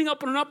 I'm sitting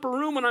up in an upper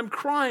room and I'm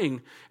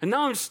crying. And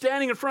now I'm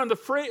standing in front of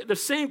the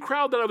same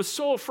crowd that I was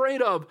so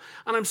afraid of.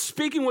 And I'm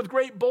speaking with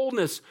great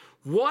boldness.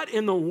 What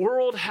in the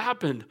world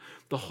happened?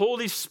 The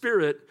Holy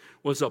Spirit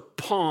was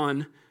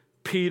upon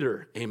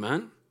Peter.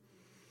 Amen?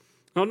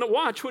 Now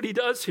watch what he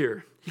does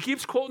here. He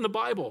keeps quoting the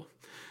Bible.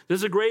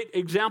 This is a great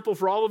example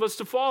for all of us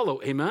to follow.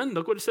 Amen?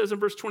 Look what it says in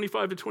verse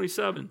 25 to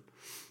 27.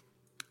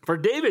 For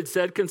David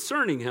said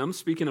concerning him,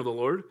 speaking of the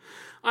Lord,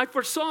 I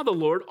foresaw the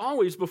Lord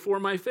always before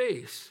my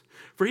face.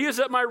 For he is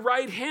at my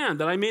right hand,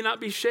 that I may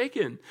not be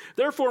shaken.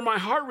 Therefore my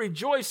heart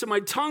rejoiced, and my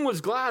tongue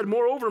was glad.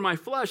 Moreover, my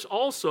flesh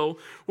also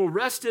will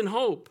rest in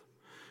hope.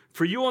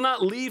 For you will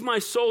not leave my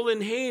soul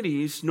in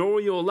Hades, nor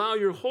will you allow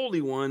your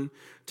Holy One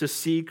to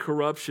see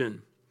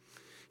corruption.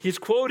 He's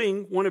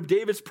quoting one of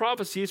David's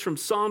prophecies from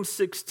Psalm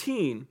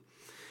 16.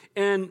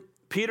 And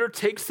Peter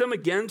takes them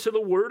again to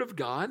the Word of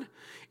God,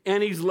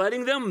 and he's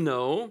letting them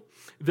know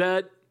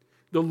that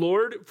the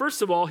Lord,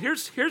 first of all,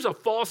 here's a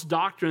false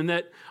doctrine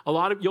that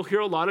you'll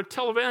hear a lot of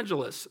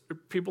televangelists,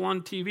 people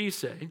on TV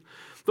say.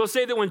 They'll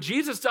say that when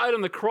Jesus died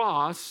on the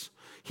cross,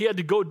 he had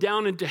to go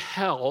down into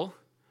hell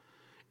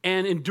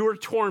and endure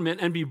torment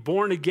and be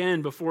born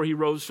again before he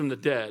rose from the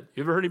dead.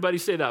 You ever heard anybody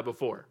say that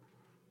before?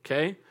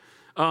 Okay?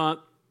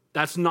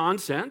 That's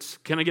nonsense.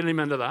 Can I get an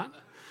amen to that?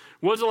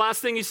 What was the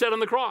last thing he said on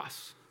the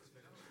cross?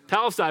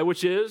 Palestine,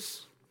 which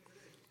is,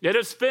 it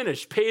is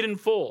finished, paid in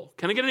full.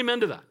 Can I get an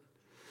amen to that?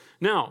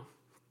 Now,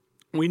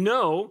 we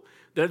know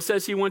that it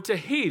says he went to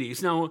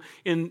Hades. Now,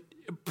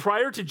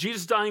 prior to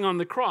Jesus dying on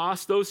the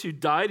cross, those who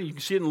died, you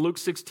can see it in Luke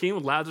 16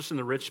 with Lazarus and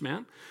the rich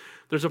man,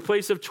 there's a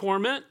place of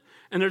torment,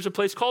 and there's a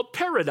place called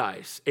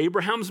paradise,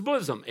 Abraham's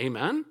bosom.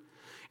 Amen?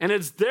 And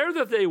it's there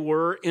that they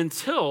were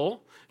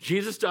until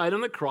Jesus died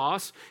on the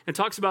cross, and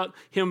talks about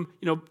him,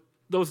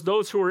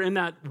 those who were in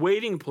that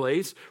waiting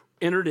place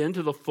entered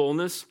into the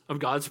fullness of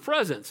God's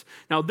presence.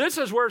 Now, this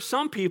is where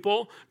some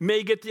people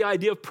may get the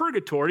idea of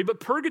purgatory, but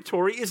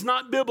purgatory is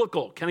not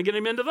biblical. Can I get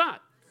him into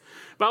that?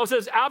 The Bible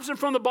says absent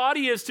from the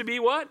body is to be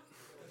what?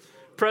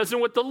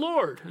 Present with the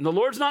Lord. And the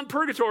Lord's not in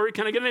purgatory.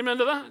 Can I get an amen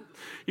to that?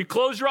 You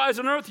close your eyes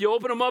on earth, you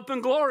open them up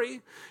in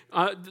glory.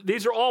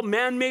 These are all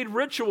man-made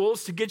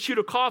rituals to get you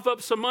to cough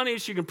up some money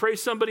so you can pray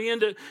somebody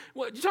into.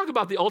 Well, you talk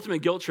about the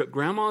ultimate guilt trip.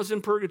 Grandma's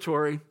in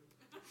purgatory.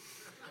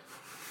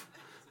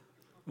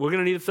 We're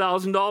going to need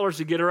 $1,000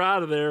 to get her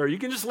out of there. You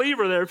can just leave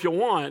her there if you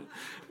want.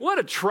 What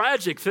a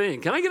tragic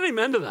thing. Can I get an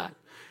amen to that?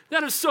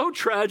 That is so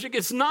tragic.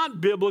 It's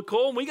not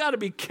biblical. And we got to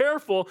be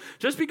careful.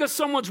 Just because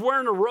someone's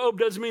wearing a robe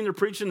doesn't mean they're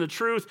preaching the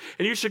truth.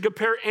 And you should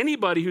compare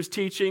anybody who's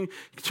teaching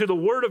to the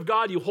word of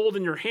God you hold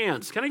in your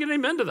hands. Can I get an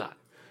amen to that?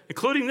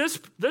 Including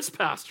this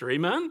pastor.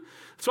 Amen?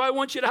 So I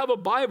want you to have a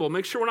Bible.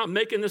 Make sure we're not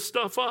making this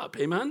stuff up.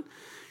 Amen?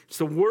 It's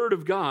the word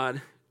of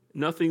God.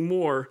 Nothing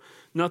more,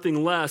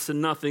 nothing less,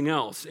 and nothing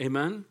else.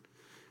 Amen?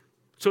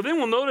 So then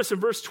we'll notice in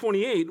verse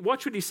 28,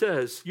 watch what he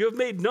says. You have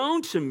made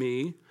known to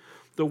me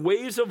the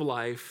ways of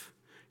life.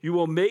 You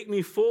will make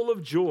me full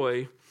of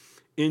joy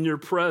in your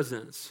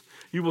presence.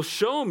 You will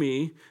show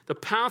me the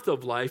path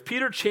of life.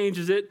 Peter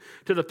changes it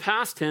to the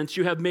past tense.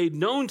 You have made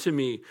known to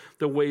me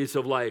the ways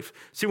of life.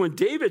 See, when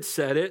David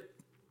said it,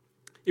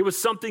 it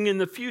was something in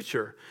the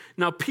future.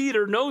 Now,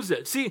 Peter knows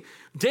it. See,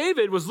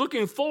 David was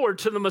looking forward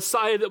to the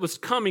Messiah that was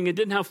coming and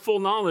didn't have full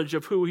knowledge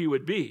of who he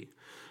would be.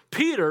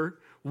 Peter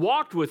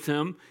walked with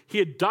him. He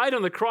had died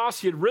on the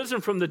cross. He had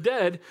risen from the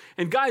dead.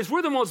 And guys,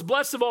 we're the most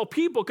blessed of all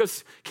people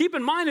because keep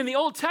in mind in the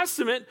Old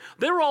Testament,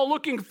 they were all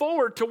looking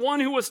forward to one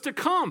who was to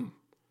come.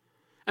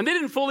 And they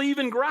didn't fully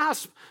even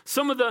grasp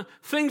some of the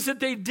things that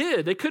they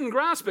did. They couldn't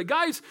grasp it.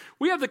 Guys,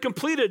 we have the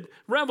completed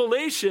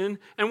revelation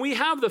and we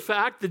have the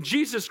fact that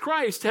Jesus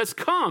Christ has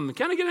come.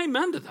 Can I get an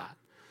amen to that?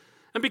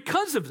 And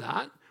because of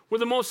that, we're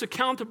the most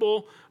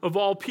accountable of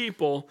all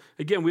people.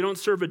 Again, we don't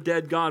serve a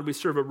dead God. We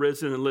serve a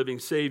risen and living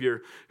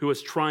Savior who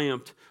has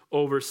triumphed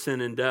over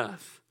sin and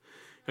death.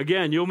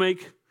 Again, you'll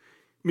make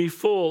me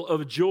full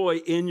of joy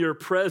in your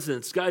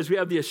presence. Guys, we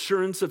have the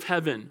assurance of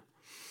heaven.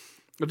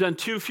 I've done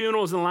 2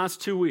 funerals in the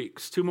last 2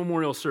 weeks, 2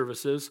 memorial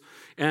services,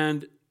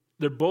 and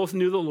they both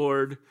knew the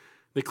Lord.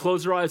 They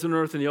closed their eyes on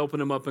earth and they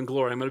opened them up in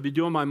glory. I'm going to be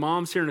doing my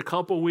mom's here in a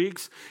couple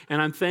weeks,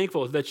 and I'm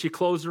thankful that she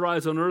closed her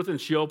eyes on earth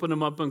and she opened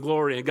them up in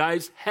glory. And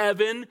guys,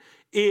 heaven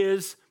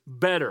is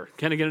better.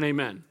 Can I get an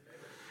amen?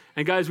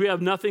 And guys, we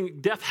have nothing.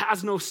 Death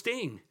has no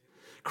sting.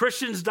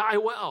 Christians die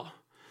well.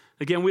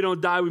 Again, we don't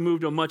die. We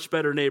move to a much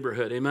better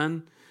neighborhood.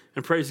 Amen?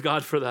 And praise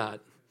God for that.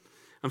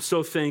 I'm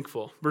so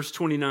thankful. Verse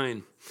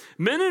 29.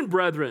 Men and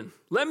brethren,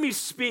 let me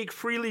speak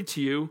freely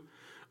to you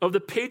of the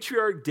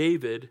patriarch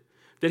David,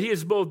 that he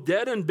is both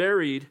dead and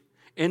buried,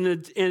 and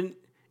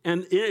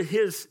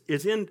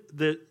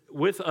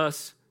with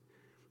us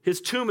His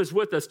tomb is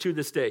with us to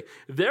this day.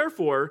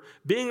 Therefore,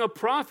 being a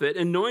prophet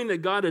and knowing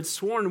that God had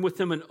sworn with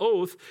him an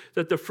oath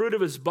that the fruit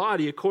of his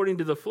body, according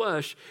to the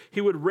flesh,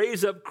 he would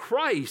raise up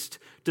Christ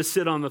to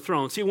sit on the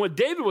throne. See, what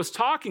David was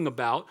talking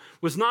about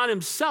was not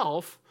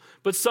himself,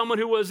 but someone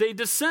who was a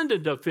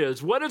descendant of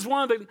his. What is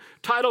one of the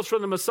titles for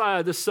the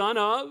Messiah? The son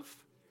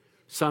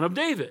of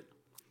David.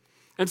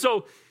 And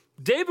so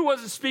David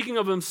wasn't speaking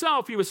of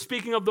himself. He was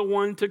speaking of the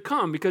one to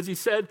come, because he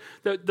said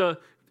that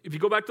if you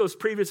go back to those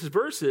previous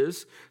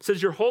verses, it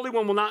says, your Holy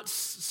One will not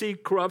see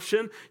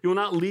corruption. You will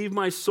not leave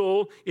my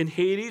soul in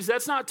Hades.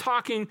 That's not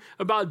talking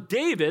about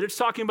David. It's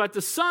talking about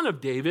the son of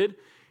David.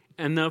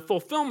 And the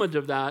fulfillment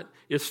of that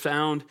is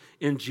found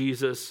in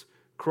Jesus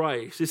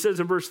Christ. He says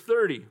in verse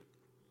 30,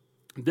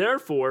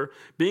 therefore,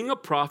 being a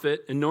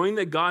prophet and knowing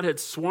that God had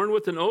sworn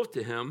with an oath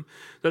to him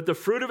that the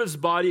fruit of his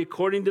body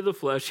according to the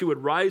flesh, he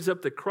would rise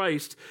up the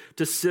Christ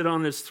to sit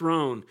on his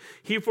throne.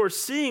 He,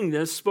 foreseeing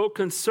this, spoke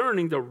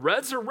concerning the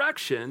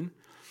resurrection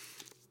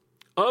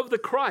of the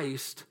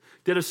Christ,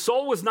 that his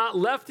soul was not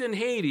left in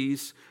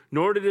Hades,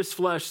 nor did his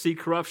flesh see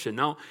corruption.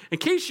 Now, in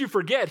case you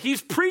forget,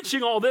 he's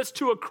preaching all this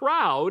to a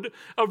crowd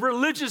of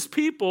religious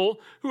people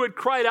who had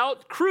cried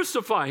out,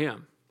 crucify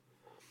him.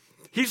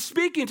 He's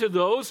speaking to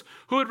those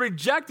who had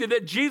rejected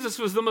that Jesus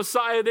was the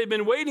Messiah they've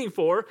been waiting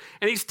for,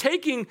 and he's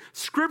taking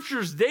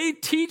scriptures they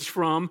teach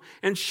from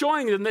and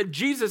showing them that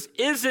Jesus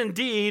is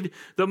indeed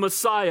the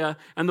Messiah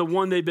and the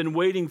one they've been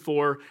waiting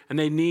for, and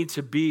they need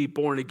to be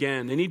born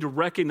again. They need to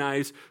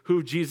recognize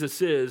who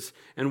Jesus is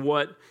and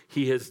what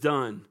he has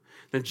done.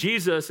 Then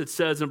Jesus, it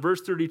says in verse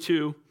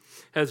 32,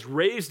 has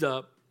raised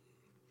up,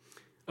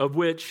 of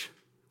which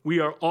we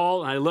are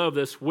all, and I love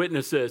this,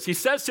 witnesses. He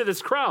says to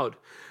this crowd,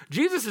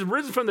 Jesus is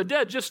risen from the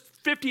dead just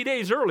 50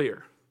 days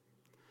earlier.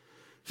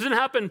 This didn't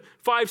happen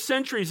 5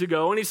 centuries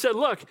ago. And he said,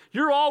 look,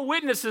 you're all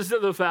witnesses to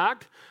the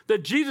fact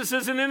that Jesus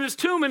isn't in his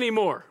tomb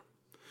anymore.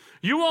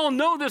 You all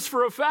know this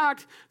for a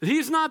fact, that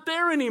he's not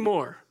there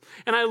anymore.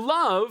 And I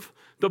love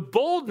the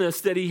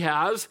boldness that he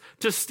has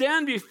to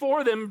stand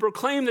before them and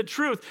proclaim the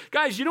truth.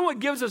 Guys, you know what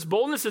gives us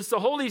boldness? It's the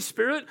Holy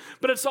Spirit,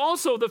 but it's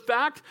also the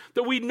fact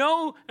that we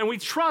know and we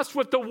trust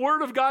what the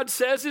Word of God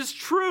says is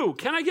true.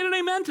 Can I get an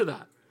amen to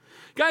that?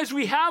 Guys,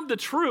 we have the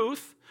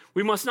truth.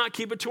 We must not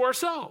keep it to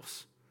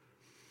ourselves.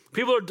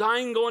 People are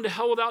dying and going to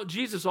hell without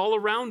Jesus all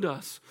around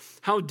us.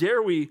 How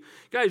dare we?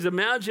 Guys,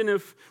 imagine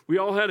if we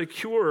all had a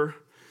cure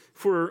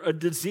for a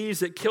disease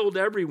that killed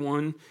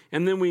everyone,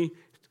 and then we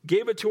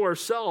gave it to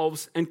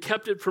ourselves and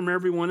kept it from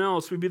everyone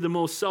else. We'd be the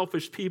most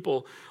selfish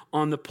people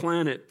on the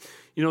planet.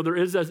 You know, there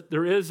is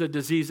a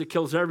disease that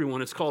kills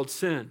everyone. It's called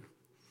sin.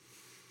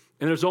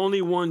 And there's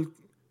only one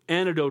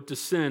antidote to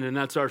sin, and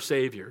that's our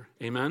Savior.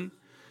 Amen?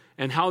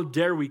 And how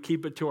dare we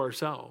keep it to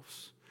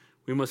ourselves?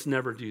 We must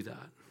never do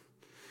that.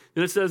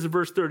 Then it says in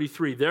verse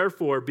 33,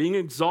 therefore, being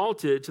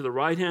exalted to the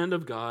right hand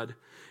of God,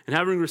 and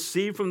having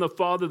received from the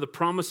Father the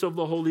promise of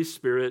the Holy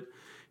Spirit,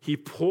 he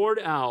poured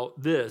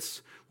out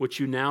this which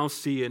you now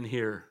see and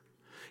hear.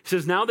 He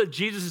says, now that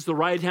Jesus is the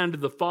right hand of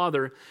the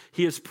Father,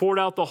 he has poured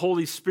out the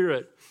Holy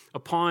Spirit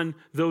upon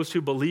those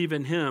who believe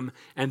in him,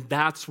 and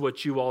that's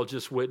what you all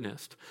just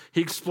witnessed.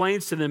 He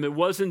explains to them it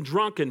wasn't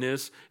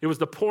drunkenness, it was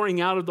the pouring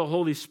out of the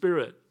Holy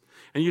Spirit.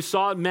 And you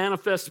saw it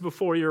manifest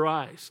before your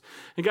eyes.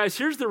 And guys,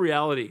 here's the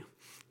reality.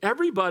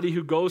 Everybody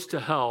who goes to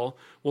hell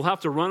will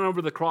have to run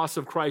over the cross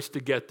of Christ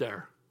to get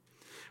there.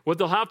 What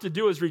they'll have to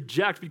do is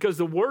reject, because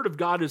the Word of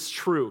God is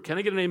true. Can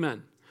I get an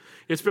amen?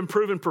 It's been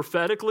proven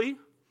prophetically,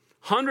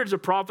 hundreds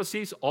of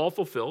prophecies, all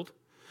fulfilled.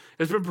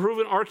 It's been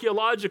proven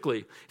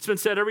archaeologically. It's been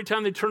said every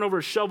time they turn over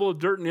a shovel of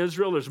dirt in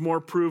Israel, there's more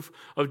proof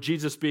of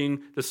Jesus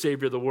being the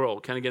Savior of the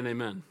world. Can I get an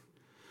amen?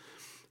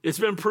 It's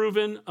been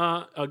proven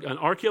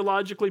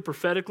archaeologically,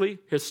 prophetically,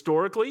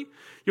 historically.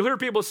 You'll hear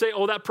people say,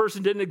 oh, that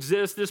person didn't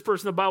exist. This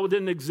person in the Bible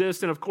didn't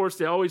exist. And of course,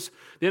 they know,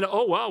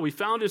 oh, wow, we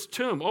found his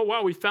tomb. Oh,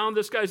 wow, we found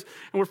this guy's.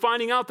 And we're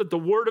finding out that the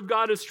Word of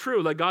God is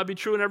true. Let God be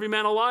true and every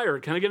man a liar.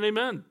 Can I get an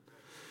amen?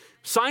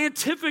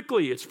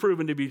 Scientifically, it's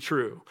proven to be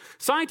true.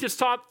 Scientists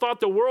thought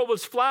the world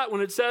was flat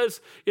when it says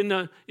in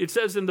the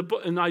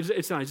book,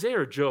 it's in Isaiah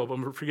or Job,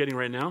 I'm forgetting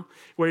right now,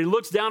 where he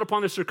looks down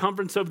upon the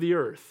circumference of the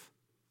earth.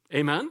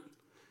 Amen?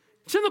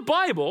 It's in the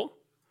Bible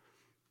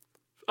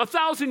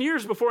 1,000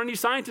 years before any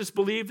scientists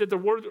believed that the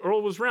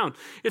world was round.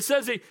 It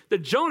says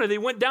that Jonah, they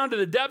went down to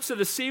the depths of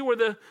the sea where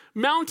the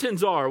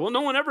mountains are. Well,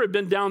 no one ever had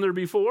been down there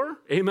before.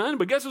 Amen?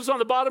 But guess what's on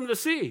the bottom of the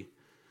sea?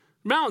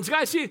 Mountains.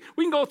 Guys, see,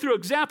 we can go through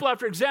example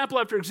after example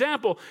after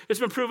example.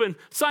 It's been proven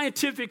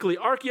scientifically,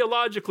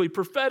 archaeologically,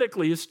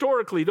 prophetically,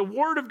 historically. The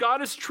Word of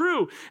God is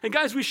true. And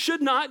guys, we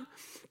should not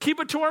keep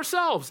it to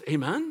ourselves.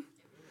 Amen?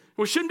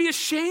 We shouldn't be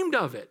ashamed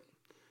of it.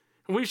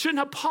 And we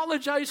shouldn't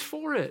apologize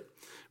for it.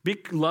 Be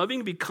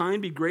loving, be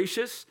kind, be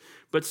gracious,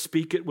 but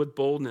speak it with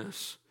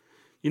boldness.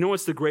 You know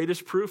what's the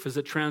greatest proof? Is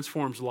it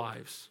transforms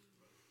lives.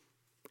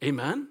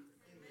 Amen?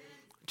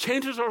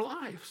 Changes our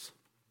lives.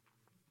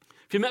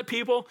 If you met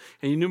people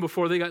and you knew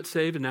before they got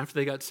saved and after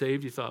they got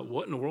saved, you thought,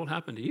 what in the world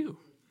happened to you?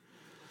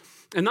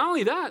 And not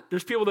only that,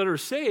 there's people that are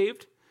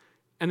saved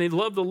and they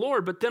love the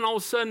Lord, but then all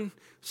of a sudden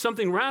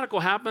something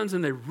radical happens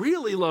and they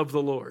really love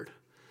the Lord.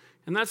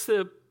 And that's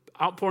the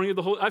outpouring of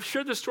the Holy. I've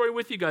shared this story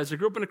with you guys. I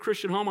grew up in a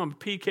Christian home. I'm a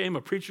PK, I'm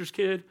a preacher's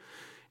kid.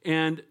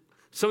 And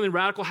something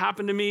radical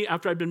happened to me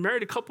after I'd been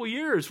married a couple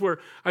years where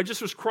I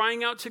just was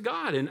crying out to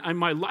God, and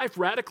my life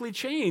radically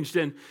changed.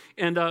 And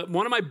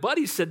one of my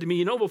buddies said to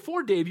me,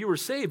 before, Dave, you were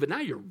saved, but now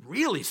you're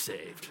really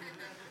saved.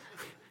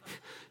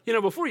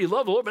 Before you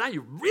love the Lord, but now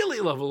you really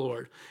love the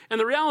Lord. And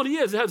the reality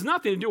is, it has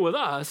nothing to do with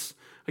us.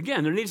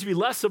 Again, there needs to be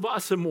less of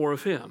us and more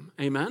of him.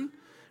 Amen?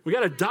 We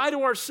got to die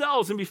to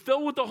ourselves and be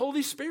filled with the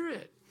Holy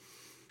Spirit.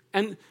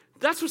 And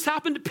that's what's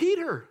happened to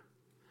Peter.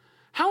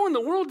 How in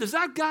the world does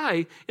that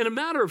guy, in a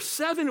matter of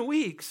 7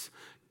 weeks,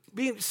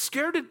 being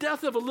scared to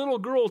death of a little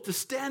girl, to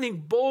standing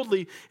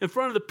boldly in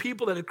front of the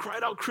people that had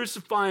cried out,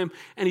 crucify him,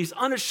 and he's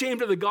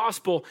unashamed of the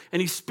gospel,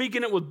 and he's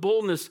speaking it with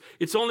boldness?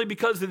 It's only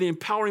because of the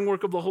empowering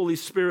work of the Holy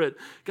Spirit.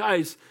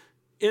 Guys,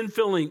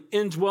 infilling,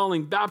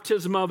 indwelling,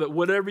 baptism of it,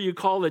 whatever you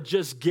call it,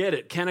 just get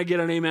it. Can I get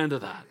an amen to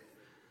that?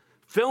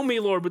 Fill me,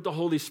 Lord, with the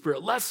Holy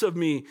Spirit. Less of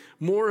me,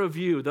 more of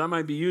you, that I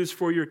might be used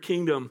for your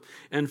kingdom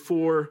and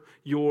for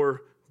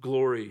your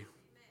glory.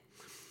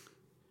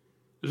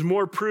 There's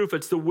more proof.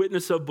 It's the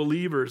witness of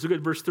believers. Look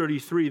at verse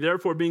 33.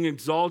 Therefore, being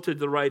exalted to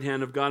the right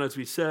hand of God, as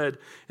we said,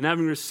 and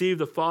having received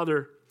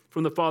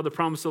from the Father the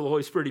promise of the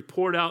Holy Spirit, he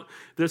poured out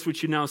this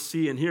which you now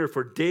see and hear.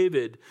 For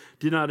David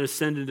did not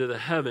ascend into the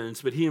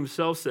heavens, but he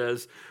himself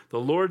says, the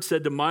Lord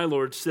said to my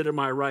Lord, sit at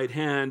my right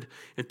hand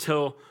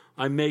until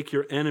I make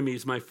your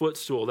enemies my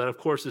footstool. That, of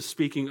course, is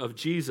speaking of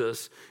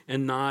Jesus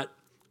and not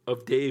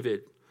of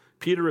David.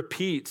 Peter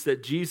repeats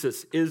that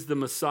Jesus is the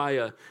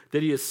Messiah,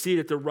 that he is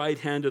seated at the right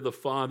hand of the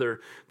Father,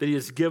 that he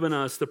has given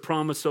us the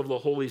promise of the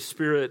Holy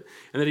Spirit,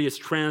 and that he has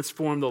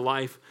transformed the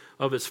life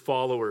of his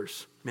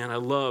followers. Man, I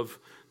love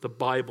the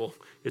Bible.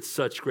 It's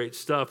such great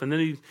stuff. And then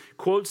he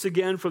quotes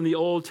again from the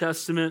Old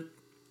Testament,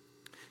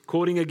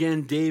 quoting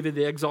again David,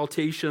 the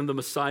exaltation of the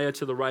Messiah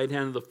to the right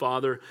hand of the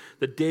Father,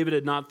 that David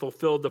had not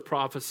fulfilled the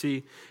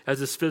prophecy as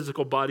his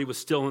physical body was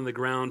still in the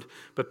ground,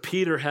 but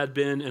Peter had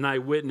been an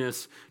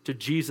eyewitness to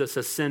Jesus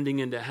ascending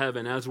into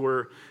heaven, as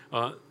were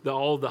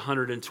all the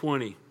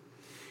 120.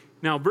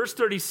 Now, verse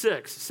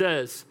 36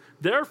 says,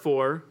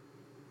 therefore,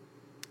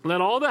 let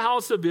all the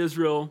house of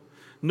Israel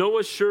know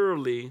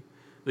assuredly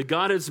that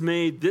God has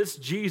made this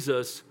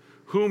Jesus,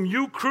 whom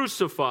you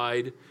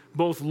crucified,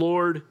 both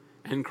Lord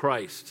and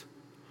Christ.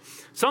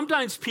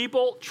 Sometimes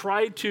people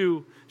try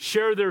to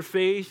share their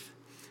faith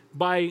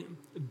by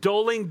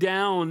dulling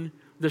down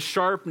the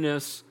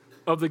sharpness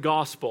of the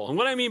gospel. And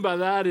what I mean by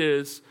that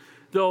is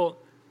they'll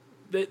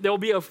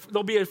be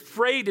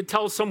afraid to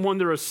tell someone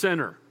they're a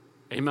sinner.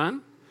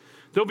 Amen?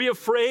 They'll be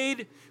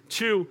afraid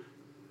to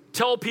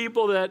tell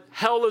people that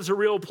hell is a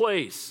real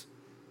place.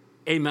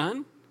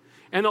 Amen?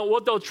 And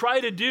what they'll try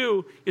to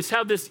do is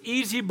have this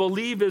easy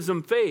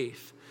believism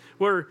faith,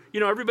 where,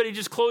 everybody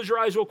just close your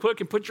eyes real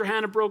quick and put your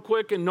hand up real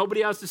quick, and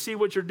nobody has to see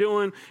what you're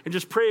doing, and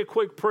just pray a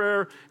quick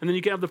prayer, and then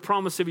you can have the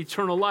promise of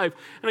eternal life.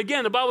 And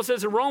again, the Bible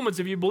says in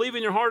Romans, if you believe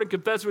in your heart and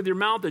confess with your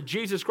mouth that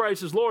Jesus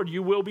Christ is Lord,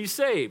 you will be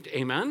saved.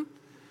 Amen?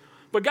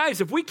 But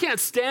guys, if we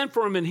can't stand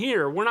for him in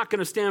here, we're not going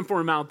to stand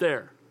for him out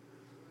there.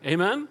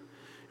 Amen?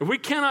 If we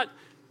cannot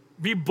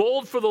be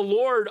bold for the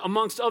Lord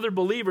amongst other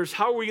believers,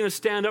 how are we going to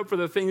stand up for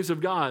the things of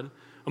God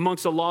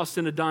amongst a lost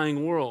and a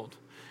dying world?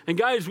 And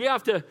guys, we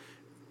have to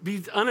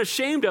be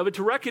unashamed of it,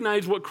 to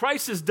recognize what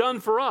Christ has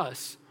done for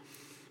us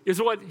is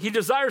what he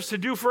desires to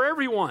do for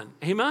everyone.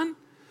 Amen?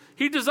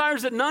 He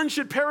desires that none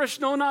should perish,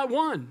 no, not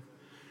one.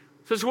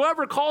 It says,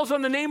 whoever calls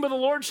on the name of the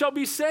Lord shall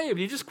be saved.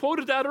 He just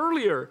quoted that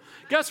earlier.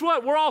 Guess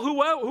what? We're all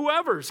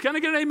whoever's. Can I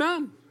get an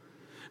amen?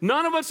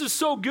 None of us is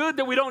so good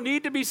that we don't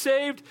need to be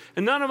saved,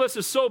 and none of us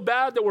is so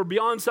bad that we're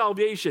beyond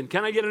salvation.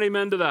 Can I get an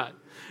amen to that?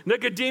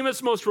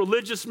 Nicodemus, most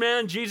religious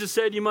man, Jesus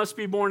said, you must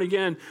be born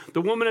again.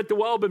 The woman at the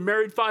well, been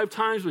married 5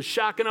 times, was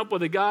shacking up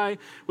with a guy,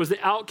 was the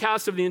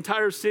outcast of the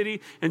entire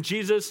city, and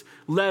Jesus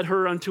led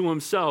her unto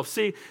himself.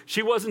 See,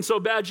 she wasn't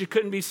so bad she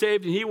couldn't be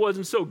saved, and he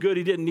wasn't so good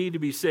he didn't need to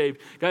be saved.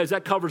 Guys,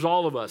 that covers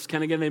all of us.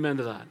 Can I get an amen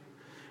to that?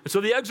 And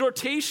so the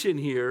exhortation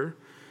here,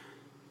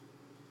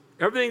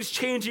 everything's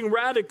changing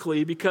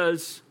radically,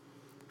 because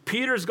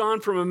Peter's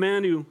gone from a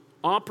man who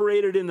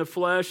operated in the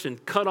flesh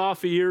and cut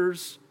off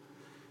ears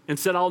and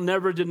said, I'll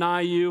never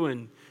deny you,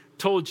 and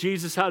told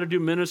Jesus how to do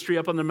ministry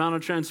up on the Mount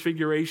of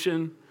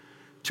Transfiguration,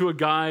 to a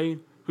guy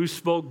who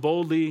spoke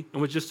boldly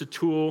and was just a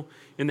tool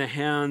in the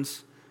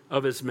hands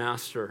of his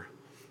master.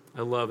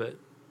 I love it.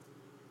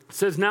 It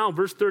says now,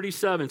 verse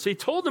 37, so he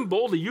told them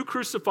boldly, you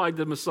crucified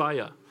the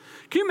Messiah.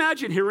 Can you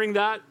imagine hearing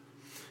that?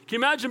 Can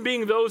you imagine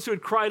being those who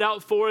had cried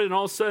out for it, and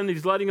all of a sudden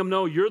he's letting them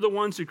know, you're the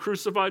ones who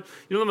crucified,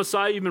 the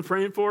Messiah you've been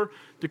praying for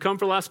to come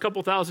for the last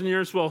couple thousand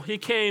years? Well, he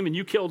came and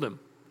you killed him.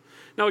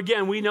 Now,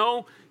 again, we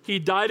know he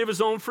died of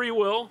his own free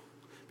will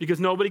because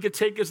nobody could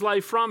take his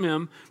life from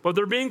him, but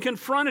they're being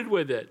confronted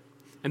with it.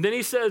 And then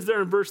he says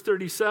there in verse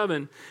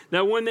 37,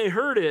 now when they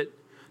heard it,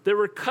 they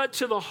were cut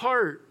to the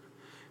heart,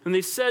 and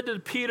they said to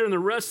Peter and the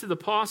rest of the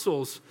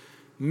apostles,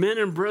 men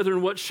and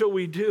brethren, what shall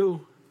we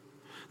do?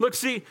 Look,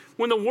 see,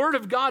 when the word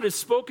of God is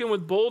spoken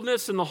with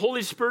boldness and the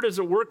Holy Spirit is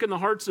at work in the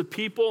hearts of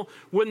people,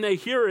 when they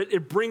hear it,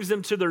 it brings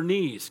them to their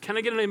knees. Can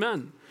I get an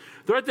amen?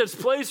 They're at this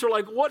place where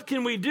like, what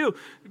can we do?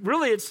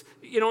 Really, it's,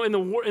 in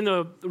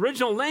the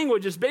original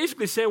language, it's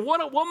basically saying,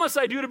 what must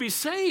I do to be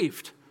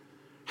saved?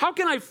 How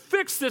can I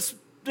fix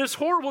this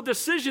horrible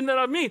decision that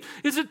I've made?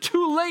 Is it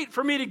too late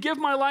for me to give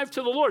my life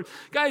to the Lord?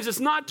 Guys, it's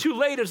not too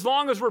late as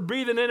long as we're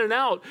breathing in and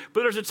out,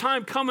 but there's a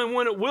time coming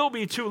when it will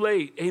be too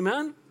late.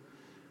 Amen?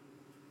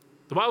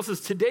 The Bible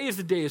says today is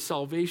the day of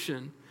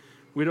salvation.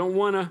 We don't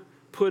want to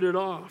put it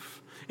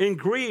off. In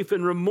grief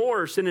and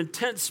remorse and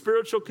intense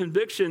spiritual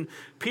conviction,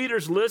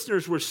 Peter's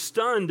listeners were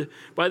stunned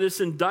by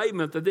this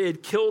indictment that they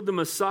had killed the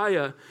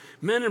Messiah.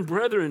 Men and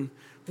brethren,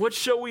 what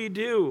shall we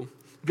do?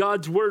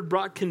 God's word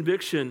brought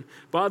conviction.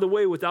 By the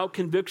way, without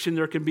conviction,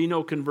 there can be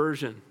no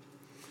conversion.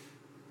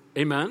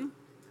 Amen?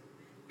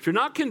 If you're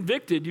not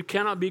convicted, you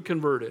cannot be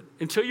converted.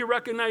 Until you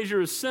recognize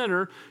you're a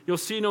sinner, you'll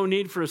see no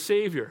need for a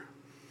Savior.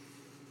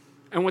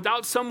 And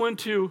without someone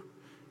to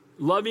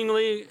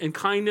lovingly and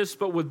kindness,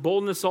 but with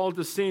boldness all at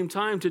the same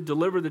time to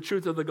deliver the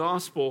truth of the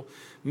gospel,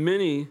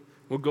 many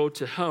will go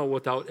to hell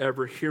without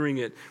ever hearing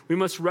it. We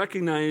must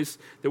recognize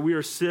that we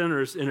are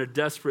sinners in a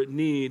desperate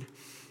need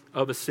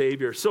of a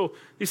Savior. So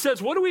he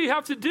says, what do we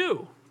have to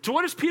do? So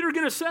what is Peter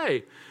going to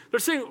say? They're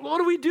saying, what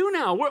do we do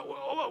now?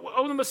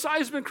 The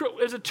Messiah's been,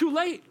 is it too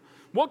late?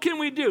 What can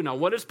we do? Now,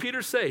 what does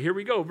Peter say? Here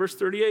we go, verse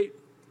 38.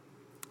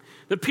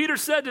 Then Peter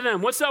said to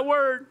them, what's that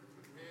word?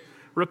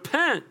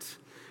 Repent,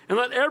 and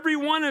let every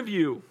one of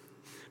you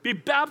be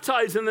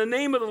baptized in the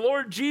name of the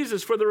Lord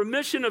Jesus for the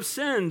remission of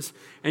sins,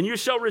 and you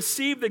shall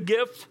receive the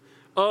gift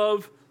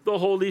of the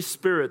Holy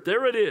Spirit.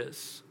 There it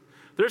is.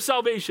 There's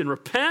salvation.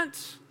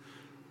 Repent,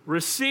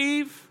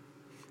 receive,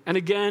 and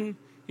again,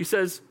 he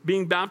says,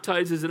 being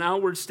baptized is an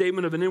outward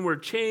statement of an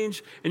inward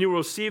change, and you will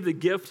receive the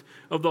gift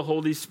of the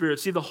Holy Spirit.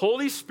 See, the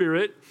Holy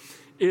Spirit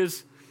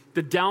is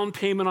the down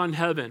payment on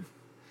heaven.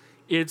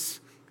 It's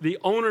the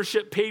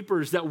ownership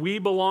papers that we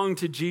belong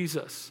to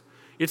Jesus.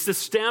 It's the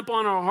stamp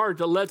on our heart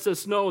that lets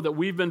us know that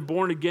we've been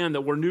born again,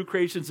 that we're new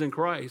creations in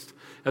Christ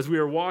as we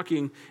are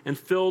walking and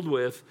filled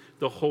with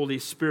the Holy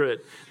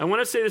Spirit. I want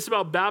to say this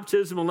about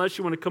baptism, unless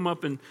you want to come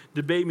up and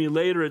debate me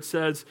later. It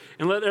says,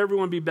 and let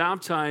everyone be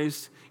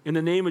baptized in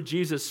the name of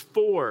Jesus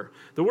for.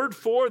 The word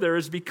for there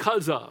is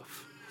because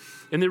of.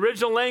 In the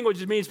original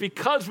language, it means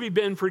because we've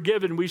been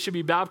forgiven, we should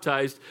be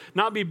baptized,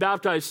 not be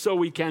baptized so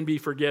we can be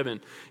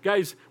forgiven.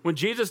 Guys, when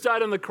Jesus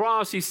died on the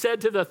cross, he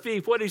said to the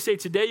thief, what did he say?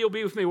 Today you'll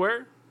be with me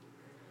where?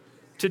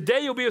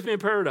 Today you'll be with me in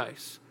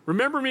paradise.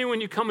 Remember me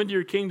when you come into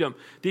your kingdom.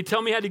 Did he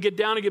tell me how to get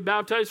down and get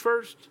baptized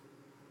first?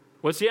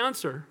 What's the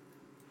answer?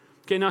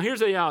 Okay, now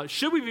here's the out.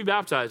 Should we be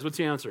baptized? What's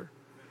the answer?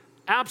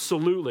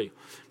 Absolutely.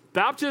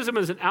 Baptism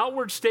is an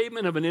outward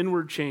statement of an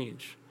inward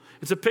change.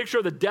 It's a picture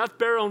of the death,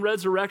 burial, and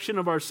resurrection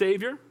of our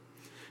Savior.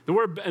 The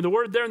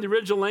word there in the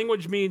original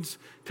language means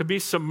to be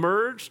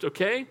submerged,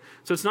 okay?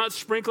 So it's not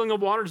sprinkling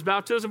of water, it's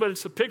baptism, but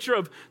it's a picture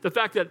of the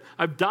fact that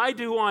I've died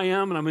to who I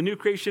am and I'm a new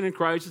creation in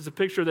Christ. It's a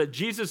picture that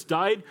Jesus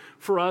died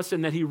for us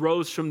and that he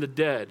rose from the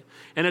dead.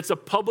 And it's a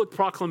public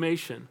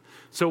proclamation.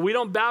 So we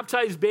don't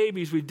baptize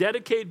babies, we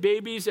dedicate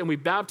babies and we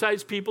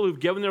baptize people who've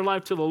given their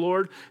life to the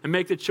Lord and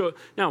make the choice.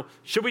 Now,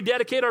 should we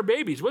dedicate our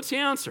babies? What's the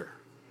answer?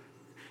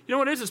 You know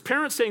what it is? It's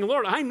parents saying,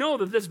 Lord, I know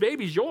that this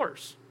baby's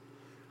yours.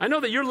 I know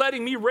that you're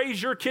letting me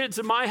raise your kids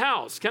in my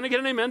house. Can I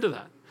get an amen to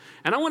that?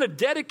 And I want to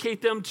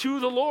dedicate them to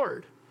the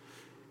Lord.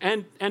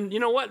 And you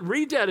know what?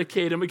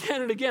 Rededicate them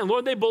again and again.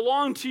 Lord, they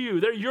belong to you.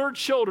 They're your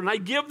children. I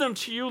give them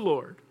to you,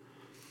 Lord.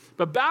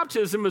 But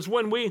baptism is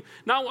when we,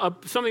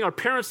 not something our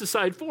parents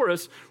decide for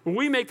us, when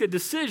we make the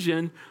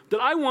decision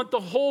that I want the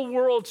whole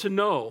world to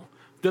know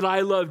that I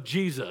love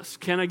Jesus.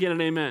 Can I get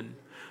an amen?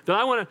 That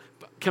I want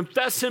to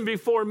confess him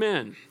before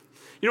men.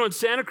 You know, in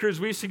Santa Cruz,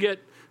 we used to get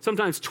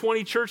sometimes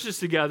 20 churches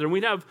together, and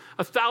we'd have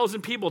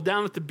 1,000 people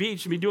down at the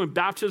beach and be doing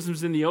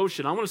baptisms in the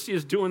ocean. I want to see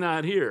us doing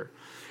that here.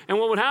 And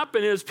what would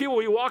happen is people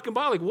would be walking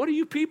by like, what are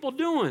you people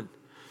doing?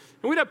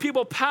 And we'd have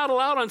people paddle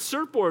out on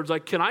surfboards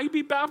like, can I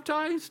be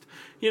baptized?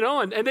 You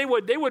know, and they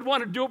would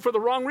want to do it for the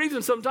wrong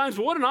reason sometimes,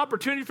 but what an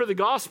opportunity for the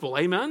gospel,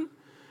 amen?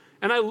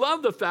 And I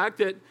love the fact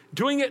that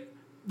doing it,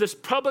 this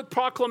public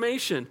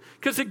proclamation,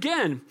 because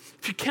again,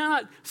 if you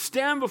cannot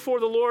stand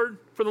before the Lord,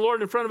 for the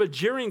Lord in front of a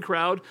jeering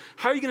crowd,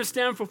 how are you going to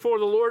stand before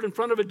the Lord in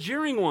front of a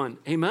jeering one?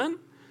 Amen?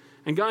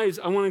 And guys,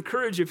 I want to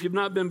encourage you, if you've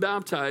not been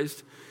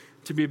baptized,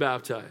 to be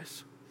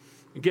baptized.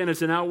 Again,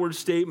 it's an outward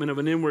statement of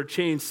an inward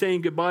change,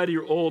 saying goodbye to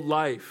your old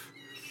life.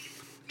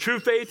 True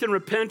faith and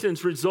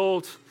repentance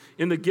result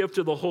in the gift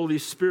of the Holy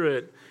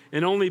Spirit,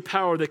 and only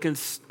power that can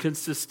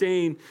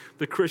sustain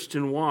the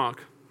Christian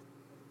walk.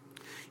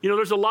 You know,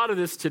 there's a lot of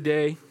this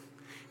today. And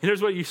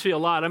here's what you see a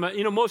lot.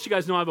 Most of you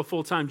guys know I have a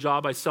full-time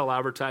job. I sell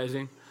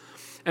advertising.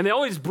 And they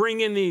always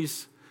bring in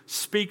these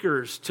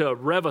speakers to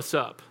rev us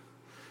up,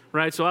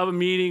 right? So I'll have a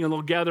meeting and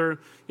they'll gather,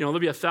 there'll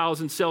be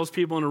 1,000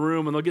 salespeople in a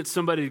room and they'll get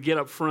somebody to get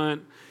up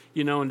front,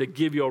 and to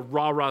give you a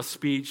rah-rah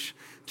speech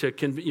to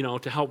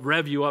help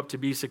rev you up to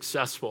be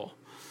successful.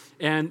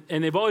 And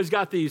they've always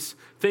got these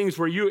things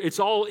where it's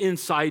all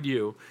inside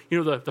you.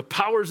 You know, the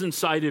power's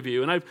inside of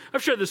you. And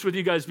I've shared this with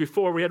you guys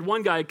before. We had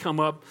one guy come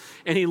up,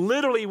 and he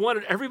literally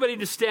wanted everybody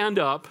to stand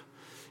up.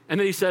 And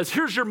then he says,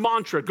 here's your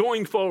mantra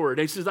going forward.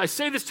 And he says, I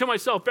say this to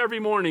myself every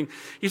morning.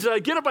 He said, I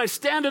get up, I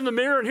stand in the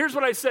mirror, and here's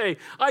what I say.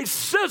 I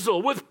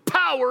sizzle with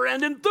power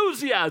and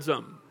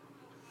enthusiasm.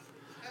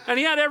 And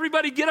he had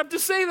everybody get up to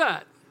say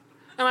that.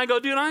 And I go,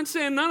 dude, I ain't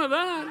saying none of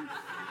that.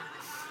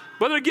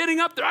 But they're getting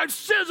up there, I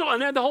sizzle,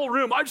 and then the whole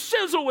room, I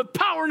sizzle with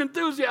power and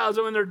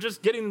enthusiasm, and they're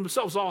just getting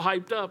themselves all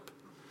hyped up.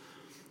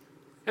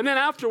 And then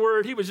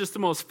afterward, he was just the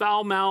most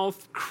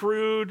foul-mouthed,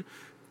 crude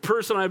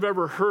person I've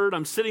ever heard.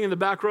 I'm sitting in the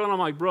back row, and I'm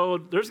like, bro,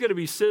 there's going to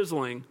be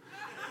sizzling.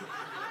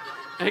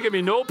 And there can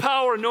be no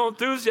power and no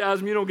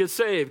enthusiasm, you don't get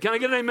saved. Can I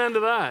get an amen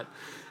to that?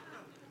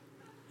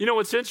 You know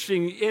what's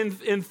interesting? In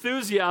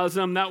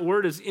enthusiasm, that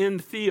word is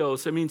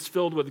entheos. It means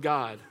filled with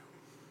God.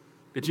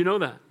 Did you know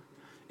that?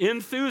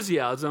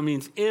 Enthusiasm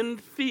means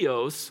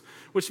entheos,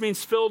 which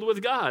means filled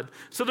with God.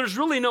 So there's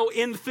really no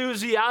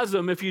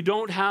enthusiasm if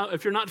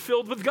you're not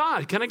filled with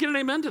God. Can I get an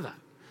amen to that?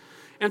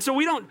 And so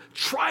we don't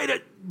try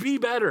to be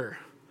better.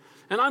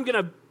 And I'm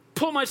going to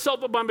pull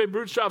myself up by my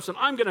bootstraps and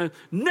I'm going to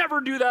never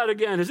do that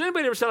again. Has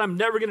anybody ever said, I'm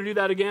never going to do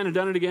that again and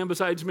done it again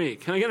besides me?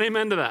 Can I get an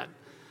amen to that?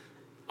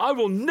 I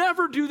will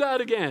never do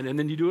that again. And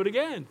then you do it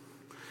again.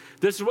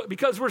 This is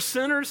because we're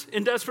sinners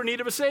in desperate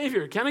need of a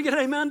Savior. Can I get an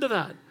amen to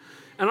that?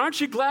 And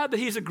aren't you glad that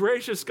he's a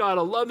gracious God,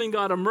 a loving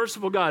God, a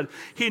merciful God?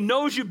 He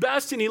knows you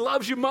best and he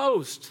loves you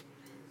most.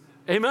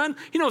 Amen?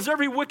 He knows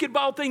every wicked,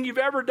 foul thing you've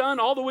ever done,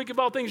 all the wicked,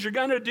 foul things you're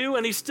going to do,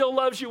 and he still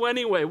loves you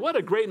anyway. What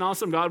a great and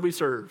awesome God we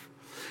serve.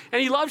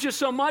 And he loves you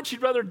so much,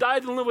 he'd rather die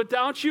than live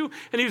without you,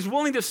 and he's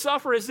willing to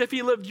suffer as if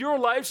he lived your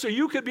life so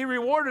you could be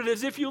rewarded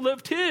as if you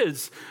lived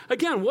his.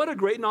 Again, what a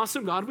great and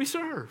awesome God we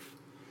serve.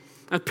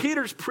 And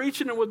Peter's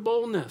preaching it with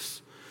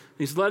boldness.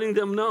 He's letting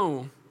them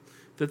know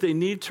that they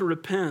need to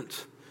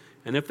repent.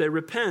 And if they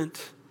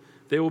repent,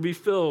 they will be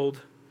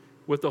filled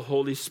with the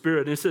Holy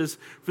Spirit. And it says,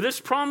 for this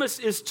promise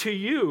is to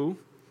you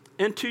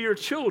and to your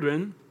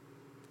children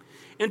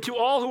and to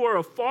all who are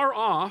afar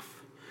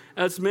off,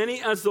 as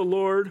many as the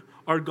Lord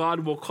our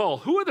God will call.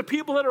 Who are the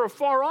people that are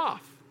afar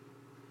off?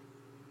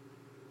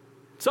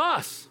 It's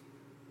us.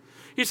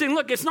 He's saying,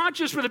 look, it's not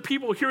just for the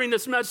people hearing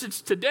this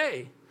message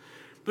today.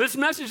 But this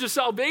message of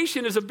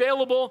salvation is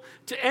available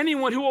to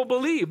anyone who will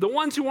believe, the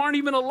ones who aren't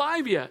even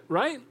alive yet,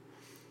 right?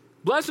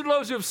 Blessed are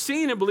those who have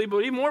seen and believe, but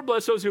even more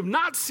blessed those who have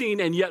not seen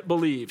and yet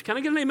believed. Can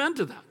I get an amen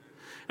to that?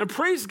 And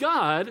praise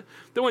God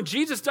that when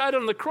Jesus died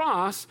on the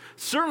cross,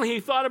 certainly he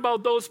thought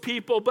about those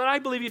people, but I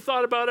believe he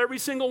thought about every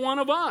single one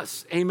of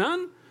us.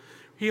 Amen?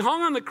 He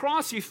hung on the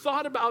cross, he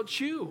thought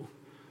about you.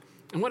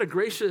 And what a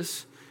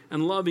gracious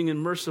and loving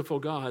and merciful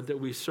God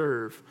that we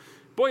serve.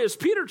 Boy, has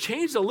Peter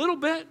changed a little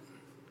bit?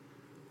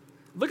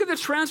 Look at the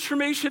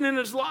transformation in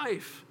his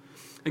life.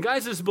 And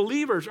guys, as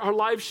believers, our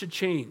lives should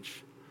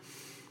change.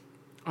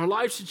 Our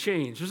lives should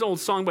change. There's an old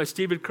song by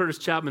Stephen Curtis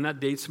Chapman, that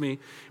dates me.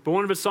 But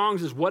one of his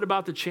songs is, What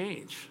About the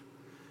Change?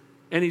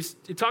 And he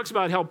talks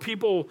about how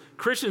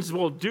Christians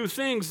will do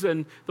things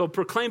and they'll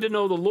proclaim to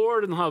know the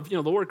Lord and they'll have,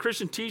 they'll wear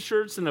Christian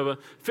t-shirts and have a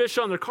fish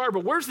on their car.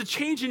 But where's the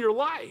change in your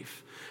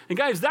life? And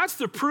guys, that's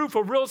the proof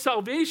of real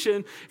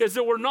salvation, is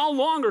that we're no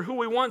longer who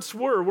we once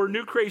were. We're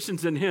new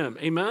creations in him.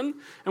 Amen?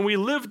 And we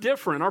live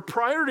different. Our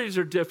priorities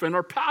are different.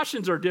 Our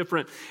passions are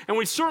different. And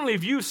we certainly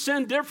view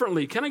sin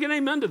differently. Can I get an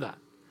amen to that?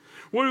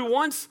 Where we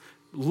once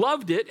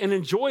loved it and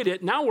enjoyed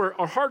it, now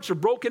our hearts are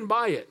broken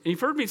by it. And you've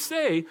heard me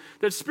say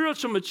that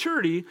spiritual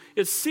maturity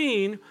is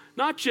seen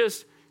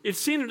it's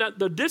seen in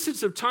the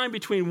distance of time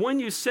between when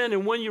you sin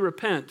and when you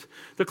repent.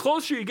 The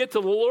closer you get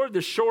to the Lord,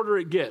 the shorter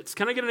it gets.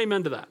 Can I get an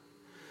amen to that?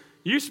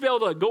 You used to be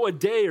able to go a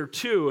day or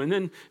two, and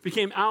then it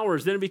became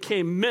hours, then it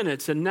became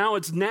minutes, and now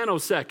it's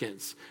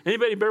nanoseconds.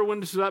 Anybody bear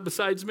witness to that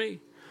besides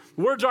me?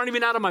 Words aren't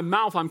even out of my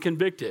mouth, I'm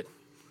convicted.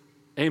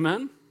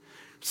 Amen?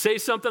 Say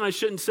something I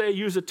shouldn't say,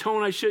 use a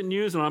tone I shouldn't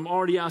use, and I'm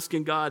already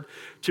asking God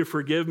to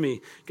forgive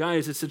me.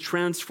 Guys, it's a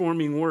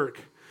transforming work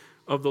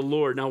of the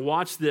Lord. Now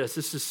watch this.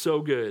 This is so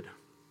good.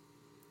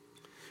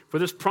 For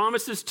this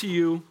promise is to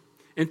you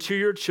and to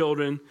your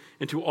children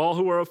and to all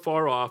who are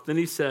afar off. Then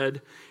he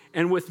said,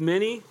 and with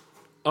many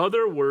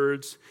other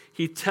words,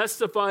 he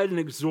testified and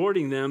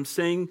exhorting them,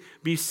 saying,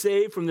 be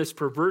saved from this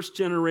perverse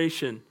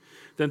generation.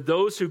 Then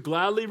those who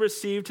gladly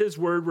received his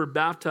word were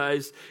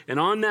baptized, and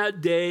on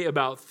that day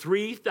about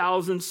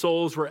 3,000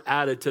 souls were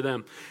added to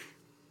them.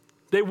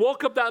 They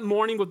woke up that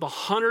morning with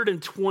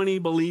 120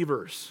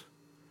 believers,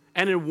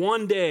 and in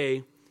one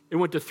day it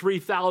went to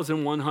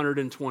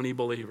 3,120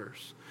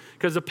 believers.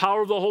 Because the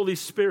power of the Holy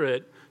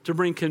Spirit to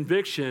bring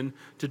conviction,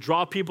 to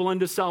draw people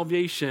into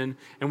salvation.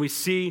 And we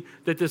see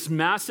that this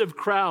massive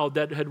crowd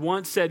that had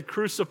once said,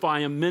 crucify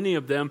him, many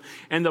of them,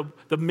 and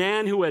the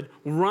man who had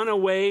run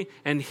away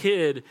and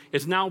hid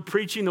is now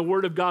preaching the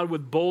word of God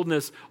with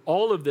boldness.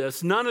 All of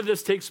this, none of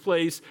this takes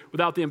place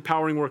without the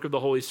empowering work of the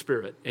Holy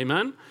Spirit.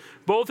 Amen?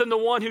 Both in the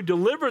one who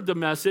delivered the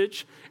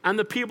message and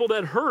the people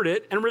that heard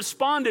it and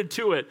responded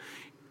to it.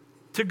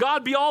 To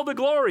God be all the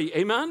glory.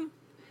 Amen?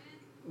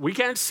 We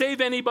can't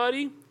save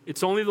anybody.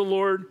 It's only the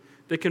Lord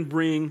that can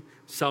bring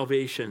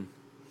salvation.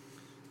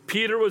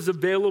 Peter was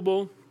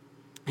available.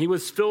 He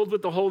was filled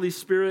with the Holy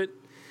Spirit.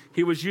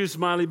 He was used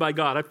mightily by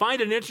God. I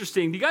find it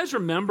interesting. Do you guys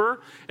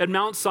remember at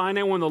Mount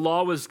Sinai when the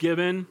law was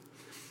given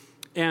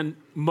and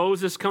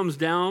Moses comes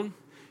down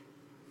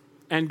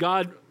and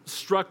God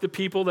struck the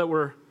people that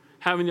were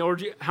having the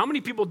orgy? How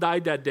many people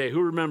died that day?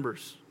 Who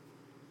remembers?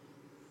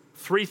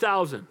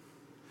 3,000.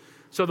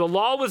 So the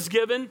law was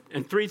given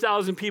and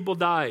 3,000 people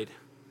died.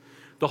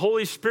 The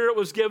Holy Spirit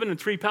was given and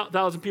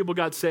 3,000 people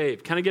got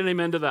saved. Can I get an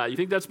amen to that? You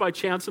think that's by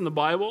chance in the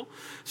Bible?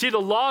 See, the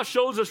law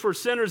shows us we're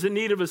sinners in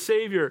need of a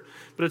Savior,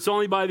 but it's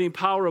only by the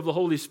power of the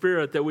Holy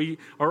Spirit that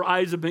our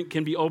eyes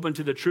can be open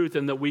to the truth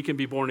and that we can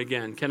be born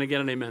again. Can I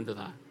get an amen to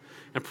that?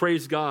 And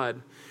praise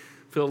God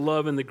for the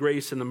love and the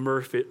grace and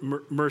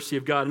the mercy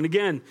of God. And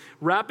again,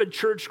 Rapid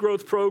Church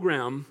Growth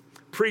Program,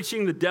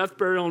 preaching the death,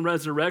 burial, and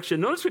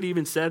resurrection. Notice what he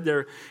even said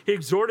there. He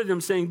exhorted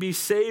them saying, be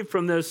saved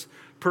from this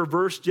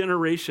perverse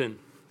generation.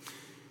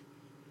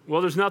 Well,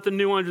 there's nothing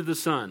new under the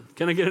sun.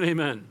 Can I get an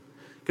amen?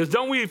 Because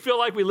don't we feel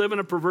like we live in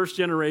a perverse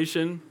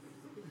generation?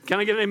 Can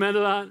I get an amen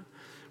to that?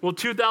 Well,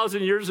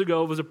 2,000 years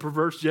ago, it was a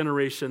perverse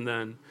generation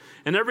then.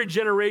 And every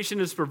generation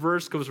is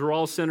perverse because we're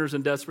all sinners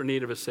in desperate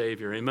need of a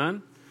Savior.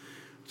 Amen?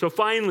 So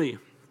finally,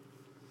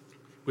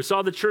 we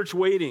saw the church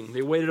waiting.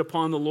 They waited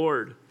upon the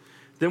Lord.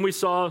 Then we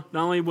saw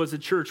not only was the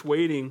church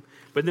waiting,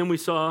 but then we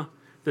saw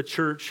the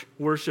church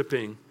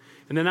worshiping.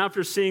 And then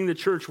after seeing the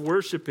church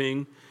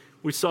worshiping,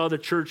 we saw the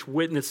church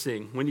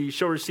witnessing. When you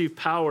shall receive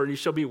power, you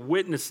shall be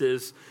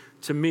witnesses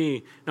to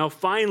me. Now,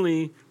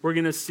 finally, we're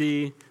going to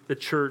see the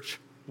church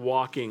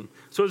walking.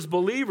 So as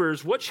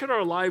believers, what should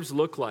our lives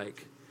look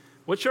like?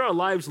 What should our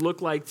lives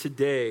look like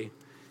today,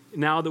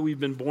 now that we've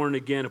been born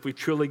again, if we've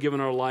truly given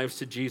our lives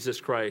to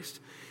Jesus Christ?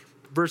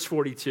 Verse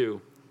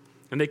 42,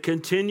 and they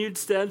continued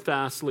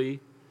steadfastly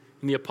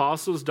in the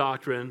apostles'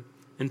 doctrine,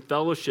 in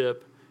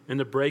fellowship, in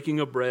the breaking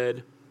of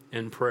bread,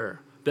 and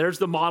prayer. There's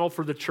the model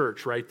for the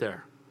church right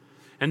there.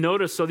 And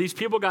notice, so these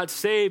people got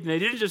saved, and they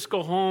didn't just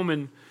go home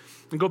and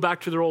go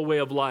back to their old way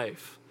of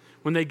life.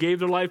 When they gave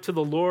their life to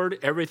the Lord,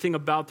 everything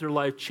about their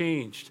life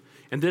changed.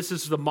 And this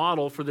is the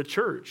model for the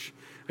church.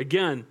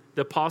 Again,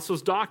 the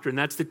apostles' doctrine,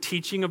 that's the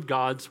teaching of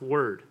God's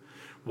word.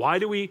 Why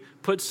do we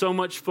put so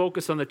much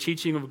focus on the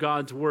teaching of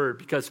God's word?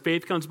 Because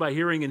faith comes by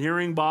hearing, and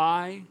hearing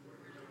by...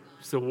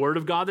 It's the word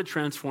of God that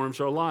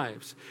transforms our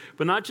lives.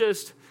 But not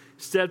just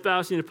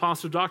steadfast in the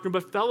apostles' doctrine,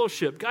 but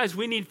fellowship. Guys,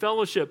 we need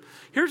fellowship.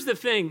 Here's the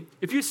thing.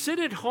 If you sit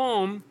at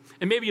home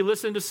and maybe you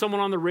listen to someone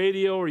on the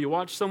radio or you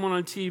watch someone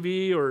on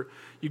TV or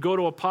you go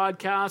to a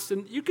podcast,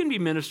 and you can be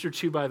ministered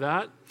to by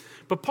that.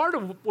 But part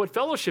of what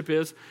fellowship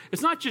is,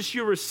 it's not just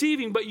you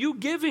receiving, but you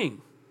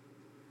giving.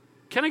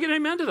 Can I get an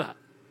amen to that?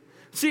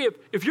 See,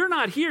 if you're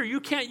not here, you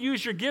can't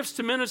use your gifts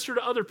to minister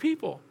to other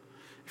people.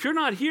 If you're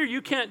not here,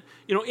 you can't,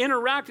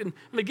 interact. And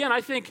again,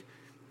 I think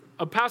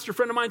a pastor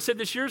friend of mine said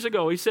this years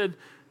ago. He said,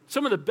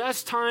 some of the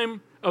best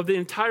time of the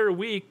entire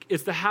week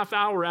is the half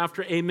hour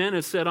after amen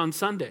is said on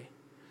Sunday.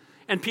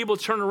 And people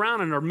turn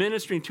around and are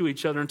ministering to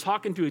each other and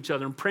talking to each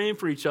other and praying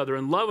for each other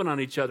and loving on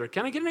each other.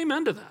 Can I get an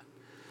amen to that?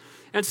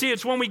 And see,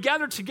 it's when we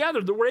gather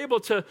together that we're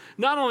able to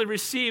not only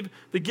receive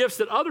the gifts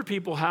that other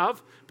people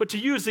have, but to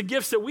use the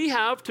gifts that we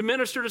have to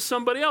minister to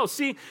somebody else.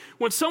 See,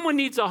 when someone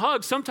needs a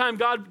hug, sometimes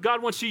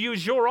God wants to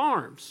use your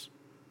arms.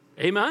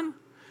 Amen? And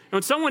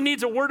when someone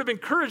needs a word of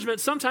encouragement,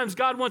 sometimes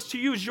God wants to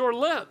use your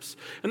lips.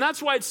 And that's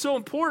why it's so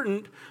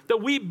important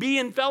that we be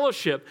in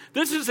fellowship.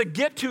 This is a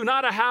get to,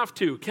 not a have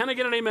to. Can I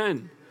get an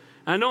amen?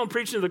 And I know I'm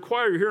preaching to the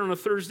choir here on a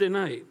Thursday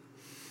night.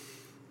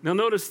 Now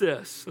notice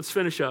this. Let's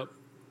finish up.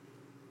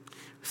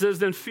 It says,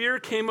 then fear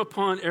came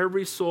upon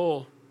every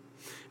soul,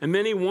 and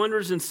many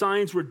wonders and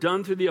signs were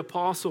done through the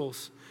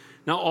apostles.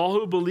 Now all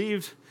who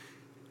believed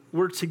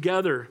were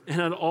together and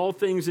had all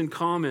things in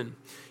common.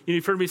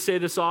 You've heard me say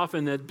this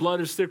often, that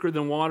blood is thicker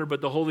than water, but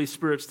the Holy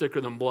Spirit's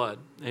thicker than blood.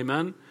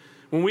 Amen?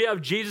 When we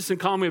have Jesus in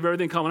common, we have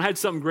everything in common. I had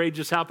something great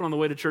just happen on the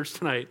way to church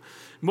tonight.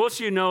 Most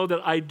of you know that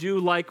I do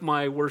like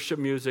my worship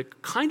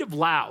music kind of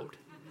loud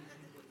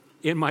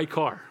in my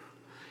car.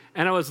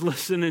 And I was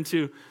listening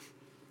to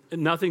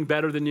Nothing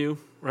Better Than You,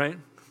 right?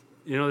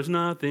 There's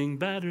nothing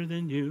better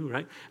than you,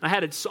 right? I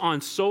had it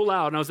on so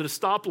loud, and I was at a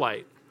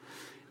stoplight.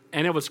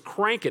 And it was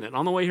cranking it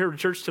on the way here to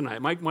church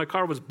tonight. My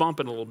car was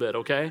bumping a little bit,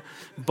 okay?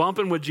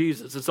 Bumping with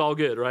Jesus. It's all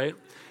good, right?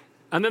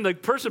 And then the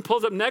person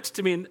pulls up next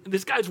to me, and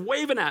this guy's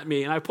waving at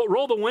me. And I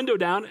roll the window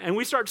down, and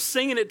we start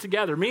singing it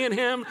together, me and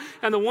him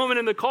and the woman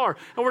in the car.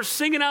 And we're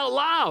singing out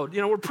loud.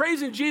 We're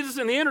praising Jesus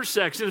in the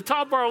intersection at the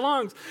top of our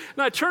lungs.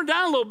 And I turn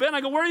down a little bit, and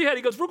I go, where are you headed?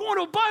 He goes, we're going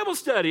to a Bible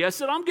study. I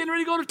said, I'm getting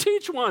ready to go to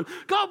teach one.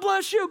 God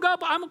bless you.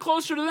 I'm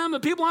closer to them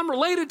than people I'm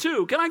related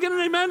to. Can I get an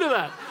amen to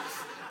that?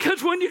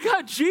 Because when you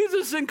got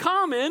Jesus in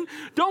common,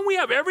 don't we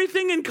have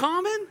everything in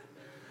common?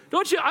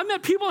 Don't you? I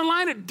met people in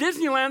line at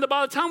Disneyland that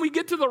by the time we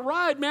get to the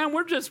ride, man,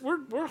 we're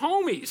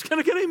homies. Can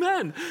I get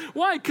amen?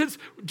 Why? Because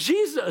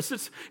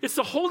Jesus, it's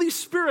the Holy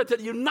Spirit that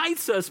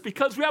unites us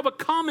because we have a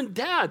common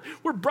dad.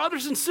 We're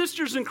brothers and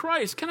sisters in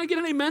Christ. Can I get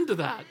an amen to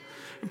that?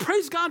 And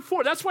praise God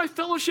for it. That's why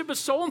fellowship is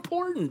so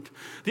important.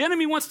 The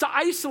enemy wants to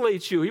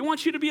isolate you. He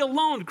wants you to be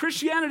alone.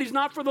 Christianity is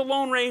not for the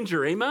Lone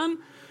Ranger. Amen?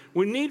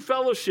 We need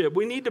fellowship.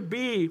 We need to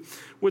be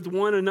with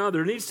one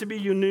another. It needs to be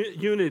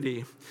unity.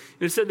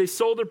 And it said they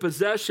sold their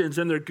possessions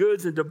and their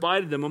goods and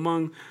divided them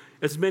among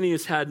as many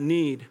as had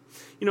need.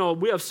 You know,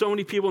 we have so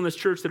many people in this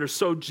church that are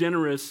so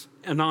generous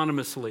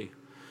anonymously,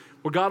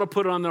 where God will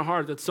put it on their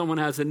heart that someone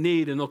has a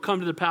need, and they'll come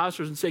to the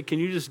pastors and say, can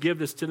you just give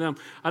this to them?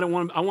 I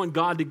want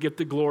God to get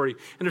the glory.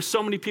 And there's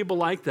so many people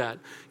like that.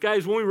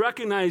 Guys, when we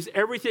recognize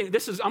everything,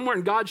 I'm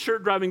wearing God's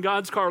shirt, driving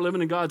God's car,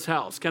 living in God's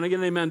house. Can I get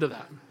an amen to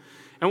that?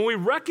 And when we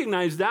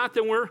recognize that,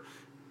 then we're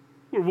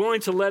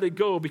willing to let it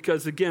go,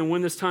 because, again,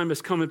 when this time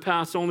has come and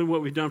passed, only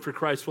what we've done for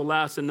Christ will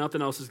last, and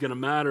nothing else is going to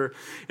matter.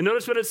 And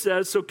notice what it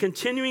says. So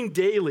continuing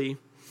daily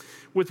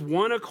with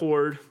one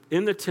accord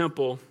in the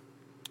temple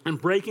and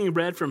breaking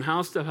bread from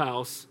house to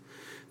house,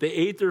 they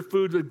ate their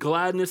food with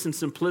gladness and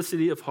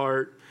simplicity of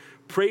heart,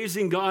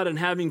 praising God and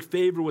having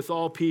favor with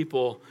all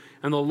people.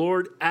 And the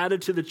Lord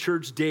added to the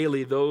church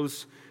daily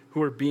those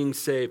who are being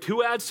saved.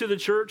 Who adds to the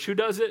church? Who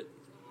does it?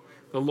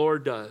 The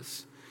Lord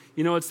does.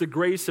 You know, it's the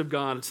grace of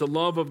God. It's the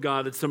love of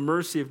God. It's the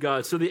mercy of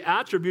God. So the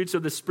attributes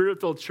of the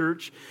Spirit-filled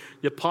church,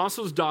 the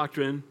apostles'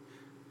 doctrine,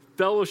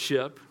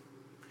 fellowship.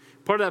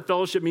 Part of that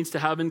fellowship means to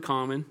have in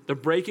common. The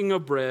breaking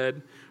of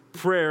bread,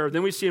 prayer.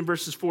 Then we see in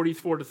verses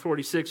 44 to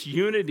 46,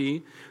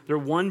 unity. They're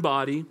one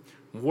body.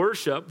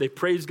 Worship. They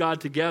praise God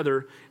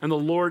together. And the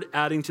Lord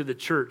adding to the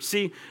church.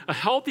 See, a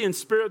healthy and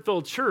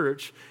Spirit-filled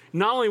church,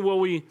 not only will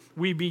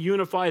we be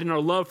unified in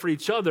our love for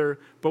each other,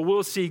 but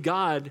we'll see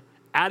God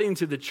adding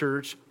to the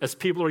church as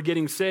people are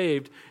getting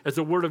saved, as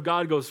the word of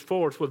God goes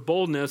forth with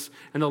boldness,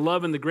 and the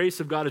love and the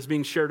grace of God is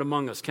being shared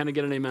among us. Can I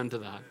get an amen to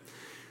that?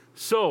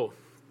 So,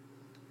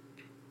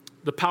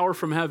 the power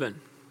from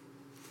heaven.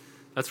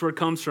 That's where it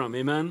comes from,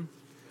 amen?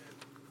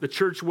 The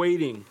church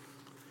waiting.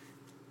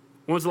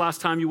 When was the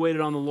last time you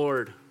waited on the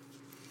Lord?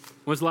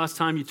 When was the last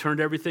time you turned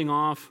everything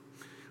off,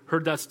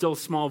 heard that still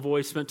small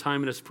voice, spent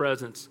time in his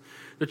presence?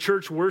 The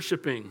church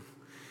worshiping.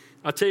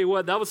 I'll tell you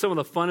what, that was some of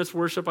the funnest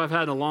worship I've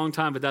had in a long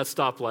time at that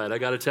stoplight, I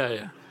got to tell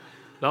you.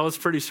 That was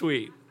pretty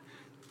sweet.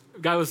 A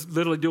guy was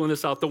literally doing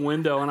this out the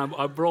window, and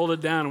I rolled it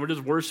down, and we're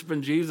just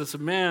worshiping Jesus.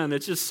 And man,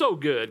 it's just so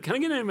good. Can I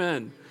get an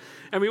amen?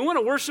 I mean, we want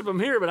to worship him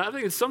here, but I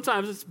think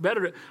sometimes it's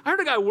better. I heard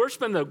a guy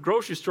worshiping the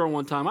grocery store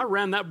one time. I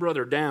ran that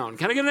brother down.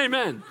 Can I get an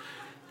amen?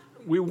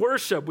 We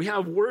worship. We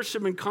have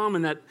worship in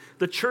common, that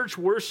the church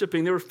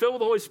worshiping. They were filled with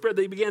the Holy Spirit.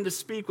 They began to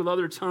speak with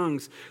other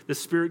tongues. The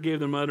Spirit gave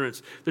them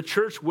utterance. The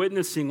church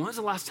witnessing. When was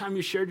the last time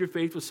you shared your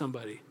faith with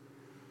somebody?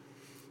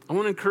 I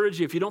want to encourage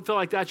you. If you don't feel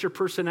like that's your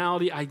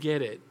personality, I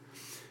get it.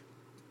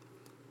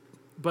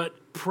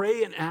 But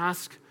pray and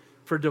ask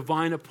for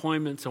divine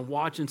appointments and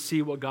watch and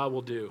see what God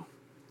will do.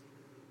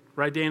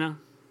 Right, Dana?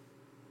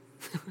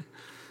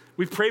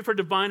 We pray for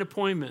divine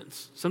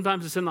appointments.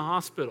 Sometimes it's in the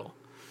hospital.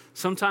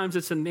 Sometimes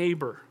it's a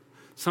neighbor.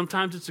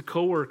 Sometimes it's a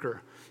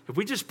coworker. If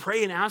we just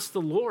pray and ask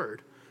the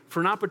Lord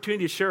for an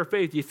opportunity to share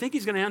faith, do you think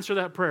he's going to answer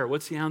that prayer?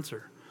 What's the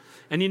answer?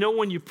 And you know,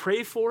 when you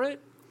pray for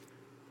it,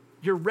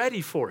 you're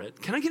ready for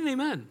it. Can I get an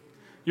amen?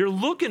 You're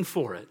looking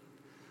for it.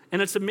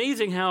 And it's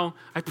amazing how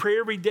I pray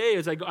every day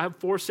as I have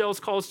 4 sales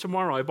calls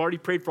tomorrow. I've already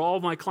prayed for all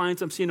of my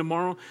clients I'm seeing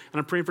tomorrow, and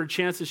I'm praying for a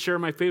chance to share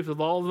my faith with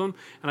all of them,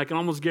 and I can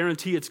almost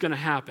guarantee it's going to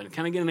happen.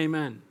 Can I get an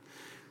amen?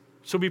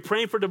 So be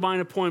praying for divine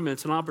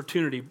appointments and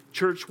opportunity,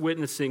 church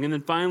witnessing, and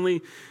then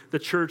finally the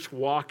church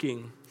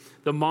walking,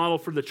 the model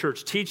for the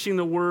church, teaching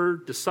the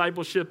word,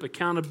 discipleship,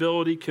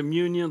 accountability,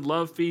 communion,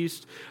 love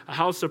feast, a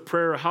house of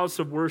prayer, a house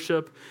of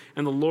worship,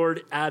 and the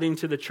Lord adding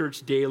to the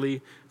church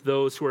daily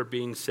those who are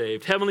being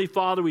saved. Heavenly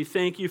Father, we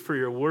thank you for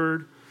your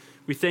word.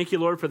 We thank you,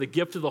 Lord, for the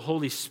gift of the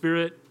Holy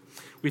Spirit.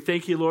 We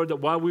thank you, Lord, that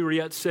while we were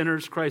yet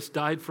sinners, Christ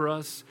died for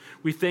us.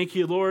 We thank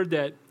you, Lord,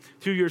 that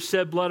through your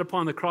shed blood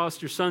upon the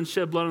cross, your Son's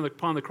shed blood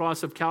upon the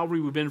cross of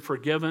Calvary, we've been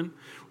forgiven.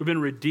 We've been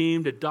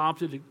redeemed,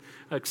 adopted,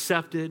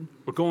 accepted.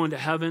 We're going to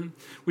heaven.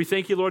 We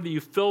thank you, Lord, that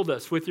you filled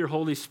us with your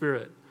Holy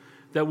Spirit,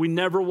 that we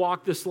never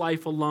walk this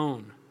life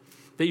alone,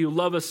 that you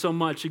love us so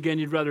much. Again,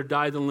 you'd rather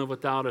die than live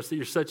without us, that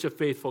you're such a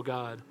faithful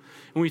God.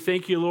 And we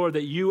thank you, Lord,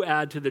 that you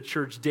add to the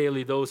church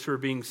daily those who are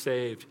being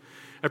saved.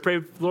 I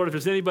pray, Lord, if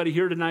there's anybody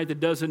here tonight that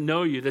doesn't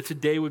know you, that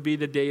today would be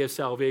the day of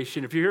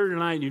salvation. If you're here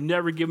tonight and you've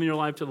never given your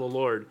life to the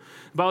Lord,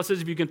 the Bible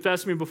says, if you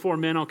confess me before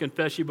men, I'll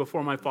confess you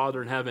before my Father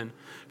in heaven.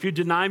 If you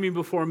deny me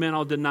before men,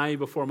 I'll deny you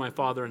before my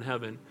Father in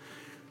heaven.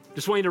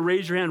 Just want you to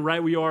raise your hand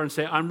right where you are and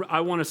say,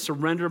 I want to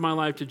surrender my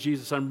life to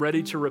Jesus. I'm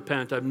ready to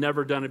repent. I've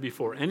never done it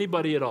before.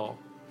 Anybody at all?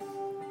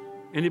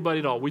 Anybody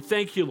at all? We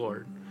thank you,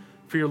 Lord,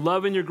 for your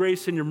love and your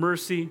grace and your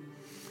mercy.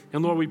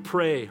 And Lord, we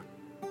pray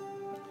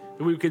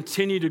that we would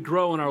continue to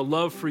grow in our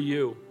love for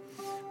you.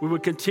 We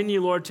would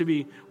continue, Lord,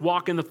 to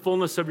walk in the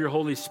fullness of your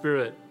Holy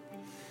Spirit.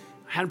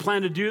 I hadn't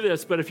planned to do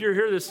this, but if you're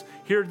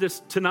here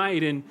this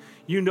tonight and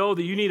you know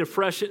that you need a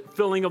fresh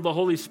filling of the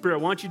Holy Spirit,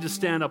 why don't you just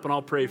stand up and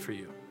I'll pray for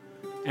you.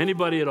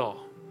 Anybody at all?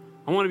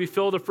 I want to be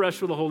filled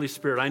afresh with the Holy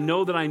Spirit. I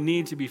know that I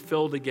need to be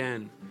filled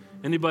again.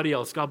 Anybody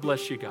else? God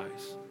bless you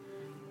guys.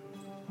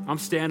 I'm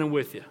standing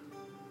with you.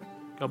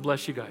 God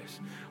bless you guys.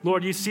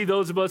 Lord, you see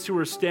those of us who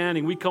are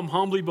standing. We come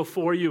humbly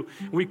before you.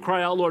 And we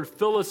cry out, Lord,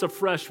 fill us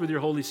afresh with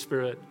your Holy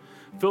Spirit.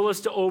 Fill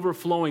us to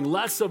overflowing.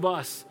 Less of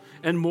us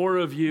and more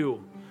of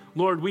you.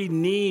 Lord, we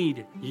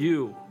need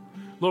you.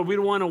 Lord, we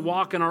don't want to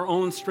walk in our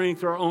own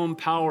strength or our own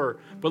power.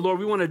 But Lord,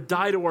 we want to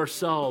die to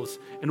ourselves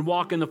and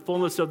walk in the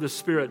fullness of the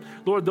Spirit.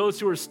 Lord, those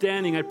who are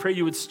standing, I pray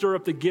you would stir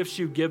up the gifts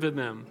you've given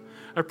them.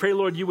 I pray,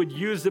 Lord, you would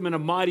use them in a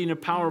mighty and a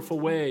powerful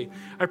way.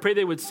 I pray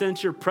they would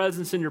sense your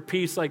presence and your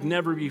peace like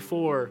never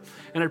before.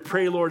 And I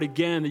pray, Lord,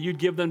 again, that you'd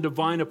give them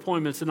divine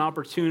appointments and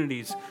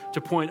opportunities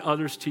to point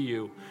others to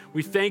you.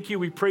 We thank you.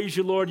 We praise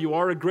you, Lord. You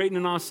are a great and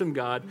an awesome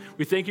God.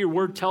 We thank you. Your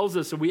word tells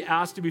us that we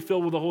ask to be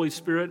filled with the Holy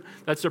Spirit.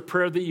 That's a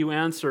prayer that you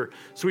answer.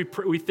 So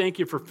we thank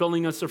you for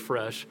filling us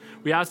afresh.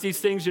 We ask these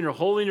things in your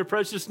holy and your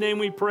precious name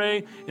we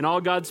pray. And all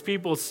God's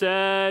people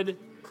said,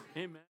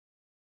 amen.